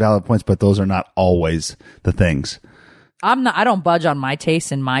making valid points, but those are not always the things. I don't budge on my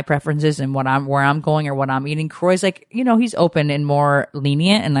tastes and my preferences and where I'm going or what I'm eating. Croy's like, you know, he's open and more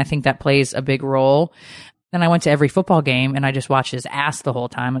lenient, and I think that plays a big role. And I went to every football game and I just watched his ass the whole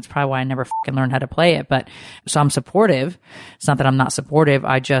time. It's probably why I never fucking learned how to play it. But so I'm supportive. It's not that I'm not supportive.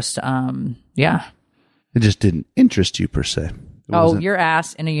 I just, It just didn't interest you per se. Your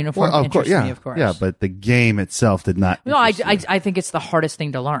ass in a uniform interests me, of course. Yeah, but the game itself did not. No, I think it's the hardest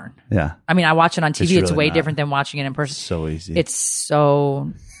thing to learn. Yeah. I mean, I watch it on TV. It's really way not. different than watching it in person. So easy. It's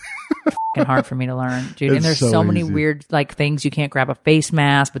so fucking hard for me to learn, dude. And there's so many weird like things. You can't grab a face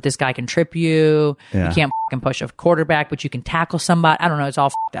mask, but this guy can trip you. Yeah. You can't fucking push a quarterback, but you can tackle somebody. I don't know. It's all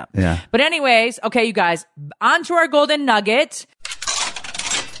fucked up. Yeah. But anyways, okay, you guys, on to our golden nugget.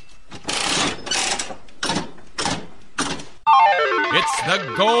 It's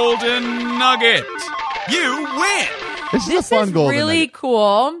the Golden Nugget. You win. This is a fun golden really nugget.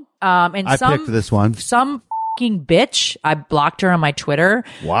 Cool. And I picked this one. Some fucking bitch, I blocked her on my Twitter.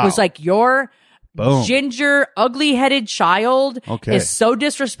 Wow. Was like, your Boom. ginger, ugly-headed child is so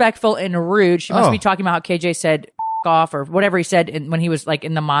disrespectful and rude. She must be talking about how KJ said off or whatever he said when he was like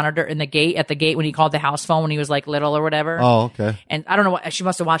in the monitor at the gate when he called the house phone when he was like little or whatever. Oh, okay. And I don't know what she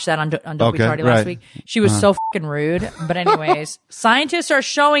must have watched that on Dopey Party last week. She was so fucking rude. But anyways, scientists are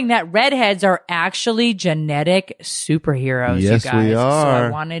showing that redheads are actually genetic superheroes. Yes, you guys. we are. So I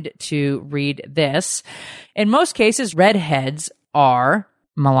wanted to read this. In most cases, redheads are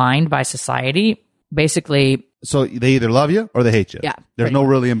maligned by society. Basically, so they either love you or they hate you. Yeah. There's no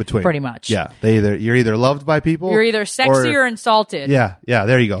really in between. Pretty much. Yeah. You're either loved by people. You're either sexy or insulted. Yeah. Yeah.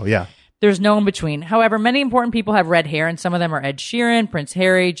 There you go. Yeah. There's no in between. However, many important people have red hair, and some of them are Ed Sheeran, Prince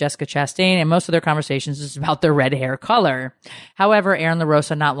Harry, Jessica Chastain, and most of their conversations is about their red hair color. However, Erin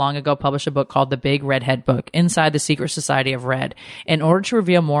LaRosa not long ago published a book called The Big Redhead Book, Inside the Secret Society of Red. In order to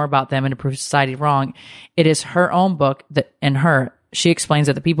reveal more about them and to prove society wrong, it is her own book she explains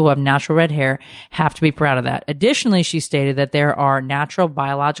that the people who have natural red hair have to be proud of that. Additionally, she stated that there are natural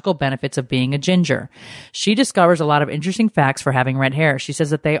biological benefits of being a ginger. She discovers a lot of interesting facts for having red hair. She says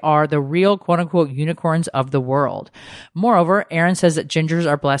that they are the real quote-unquote unicorns of the world. Moreover, Erin says that gingers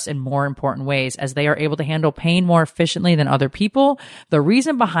are blessed in more important ways as they are able to handle pain more efficiently than other people. The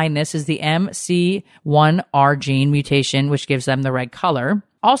reason behind this is the MC1R gene mutation, which gives them the red color.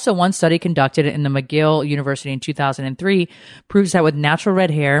 Also, one study conducted in the McGill University in 2003 proves that with natural red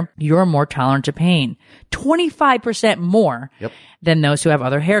hair, you're more tolerant to pain. 25% more than those who have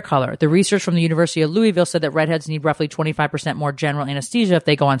other hair color. The research from the University of Louisville said that redheads need roughly 25% more general anesthesia if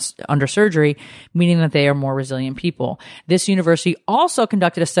they go under surgery, meaning that they are more resilient people. This university also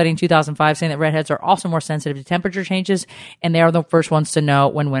conducted a study in 2005 saying that redheads are also more sensitive to temperature changes, and they are the first ones to know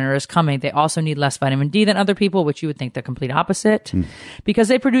when winter is coming. They also need less vitamin D than other people, which you would think the complete opposite, because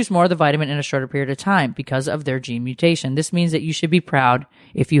they produce more of the vitamin in a shorter period of time because of their gene mutation. This means that you should be proud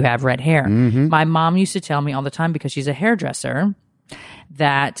if you have red hair. My mom used to tell me all the time, because she's a hairdresser,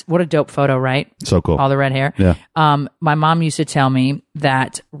 that what a dope photo, right? So cool. All the red hair. Yeah. My mom used to tell me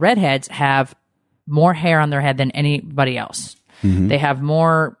that redheads have more hair on their head than anybody else. They have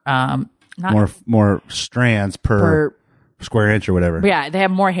more, more strands per square inch or whatever. Yeah, they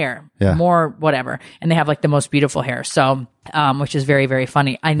have more hair, more whatever, and they have like the most beautiful hair. So, which is very, very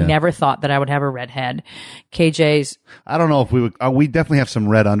funny. I never thought that I would have a redhead. KJ's. I don't know if we would. We definitely have some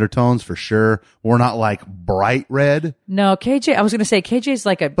red undertones for sure. We're not like bright red. No, KJ. I was going to say KJ's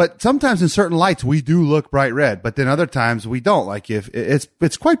like a. But sometimes in certain lights we do look bright red, but then other times we don't. Like if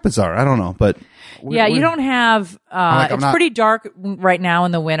it's quite bizarre. I don't know, but you don't have. It's pretty dark right now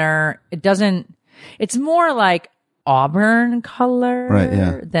in the winter. It doesn't. It's more like auburn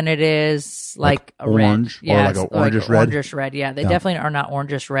color than it is like a orange red. or like an orangish red. Orangish red, yeah. They definitely are not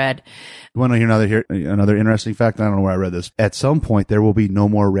orangish red. You want to hear another interesting fact? I don't know where I read this. At some point, there will be no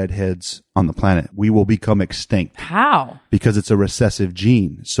more redheads on the planet. We will become extinct. How? Because it's a recessive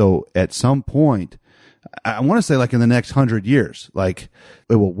gene. So at some point, I want to say like in the next 100 years, like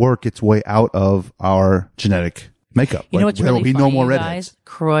it will work its way out of our genetic makeup. You know what's there really will be funny, no more you redheads. guys?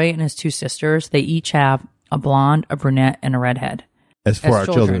 Croy and his two sisters, they each have a blonde, a brunette, and a redhead. As for our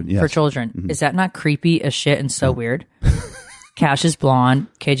children, yes. For children. Is that not creepy as shit and so weird? Cash is blonde,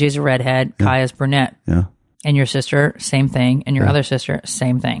 KJ's a redhead, Kaya's brunette. Yeah. And your sister, same thing. And your other sister,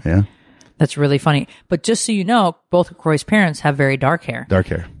 same thing. Yeah. That's really funny. But just so you know, both of Croy's parents have very dark hair. Dark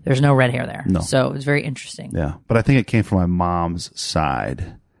hair. There's no red hair there. No. So it's very interesting. Yeah. But I think it came from my mom's side.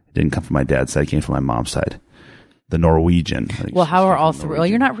 It didn't come from my dad's side. It came from my mom's side. The Norwegian. Well, how are all three? Well,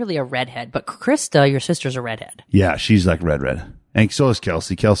 you're not really a redhead, but Krista, your sister's a redhead. Yeah, she's like red. And so is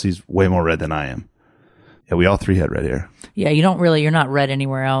Kelsey. Kelsey's way more red than I am. Yeah, we all three had red hair. Yeah, you're not red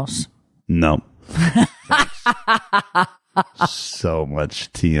anywhere else. No. So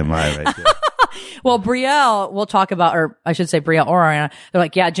much TMI right there. Well, Brielle, we'll talk about, or I should say Brielle or Ariana, they're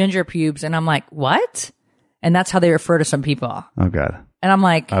like, yeah, ginger pubes. And I'm like, what? And that's how they refer to some people. Oh, God. And I'm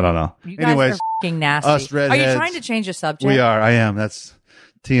like, I don't know. You guys Anyways, are fucking nasty. us redheads, are you trying to change the subject? We are. I am. That's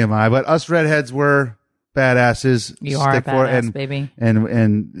TMI. But us redheads were badasses. You are a badass, baby.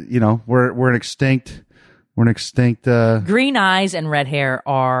 And you know, we're an extinct. Green eyes and red hair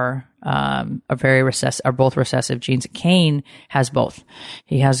are both recessive genes. Kane has both.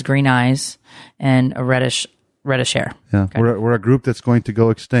 He has green eyes and a reddish hair. Yeah, okay. We're a group that's going to go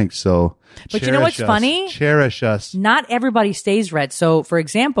extinct. So, but you know what's funny? Cherish us. Not everybody stays red. So, for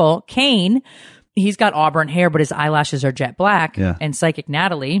example, Kane, he's got auburn hair, but his eyelashes are jet black. Yeah. And Psychic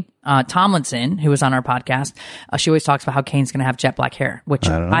Natalie Tomlinson, who was on our podcast, she always talks about how Kane's going to have jet black hair, which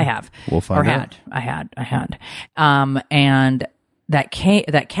I have. We'll find out. I had. And that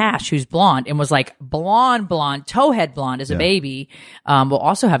Cash, who's blonde and was like blonde, towhead blonde as a baby, will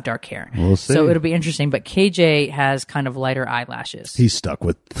also have dark hair. We'll see. So it'll be interesting. But KJ has kind of lighter eyelashes. He's stuck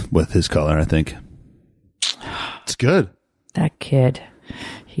with his color, I think. It's good. That kid.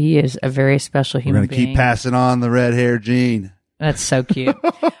 He is a very special human being. We're going to keep passing on the red hair gene. That's so cute.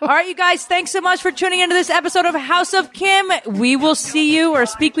 All right, you guys, thanks so much for tuning into this episode of House of Kim. We will see you or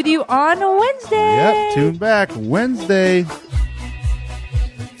speak with you on Wednesday. Yep, tune back Wednesday.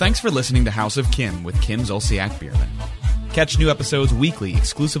 Thanks for listening to House of Kim with Kim Zolciak Biermann. Catch new episodes weekly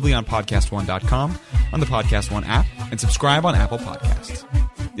exclusively on PodcastOne.com, on the Podcast One app, and subscribe on Apple Podcasts.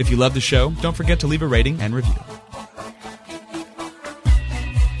 If you love the show, don't forget to leave a rating and review.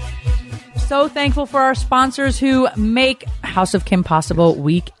 so thankful for our sponsors who make House of Kim possible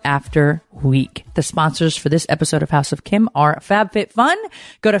week after week. The sponsors for this episode of House of Kim are FabFitFun.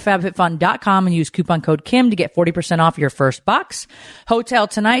 Go to FabFitFun.com and use coupon code Kim to get 40% off your first box. Hotel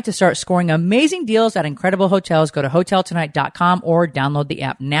Tonight to start scoring amazing deals at incredible hotels. Go to HotelTonight.com or download the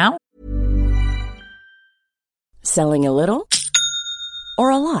app now. Selling a little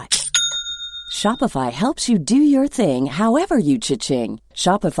or a lot? Shopify helps you do your thing however you cha-ching.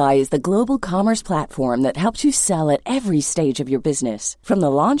 Shopify is the global commerce platform that helps you sell at every stage of your business. From the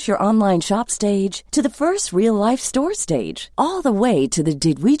launch your online shop stage to the first real-life store stage, all the way to the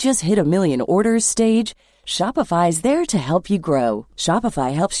did we just hit a million orders stage. Shopify is there to help you grow.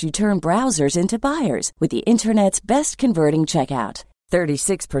 Shopify helps you turn browsers into buyers with the internet's best converting checkout.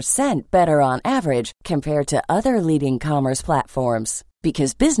 36% better on average compared to other leading commerce platforms.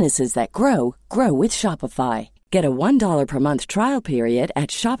 Because businesses that grow, grow with Shopify. Get a $1 per month trial period at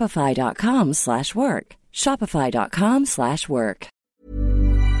shopify.com/work. Shopify.com/work.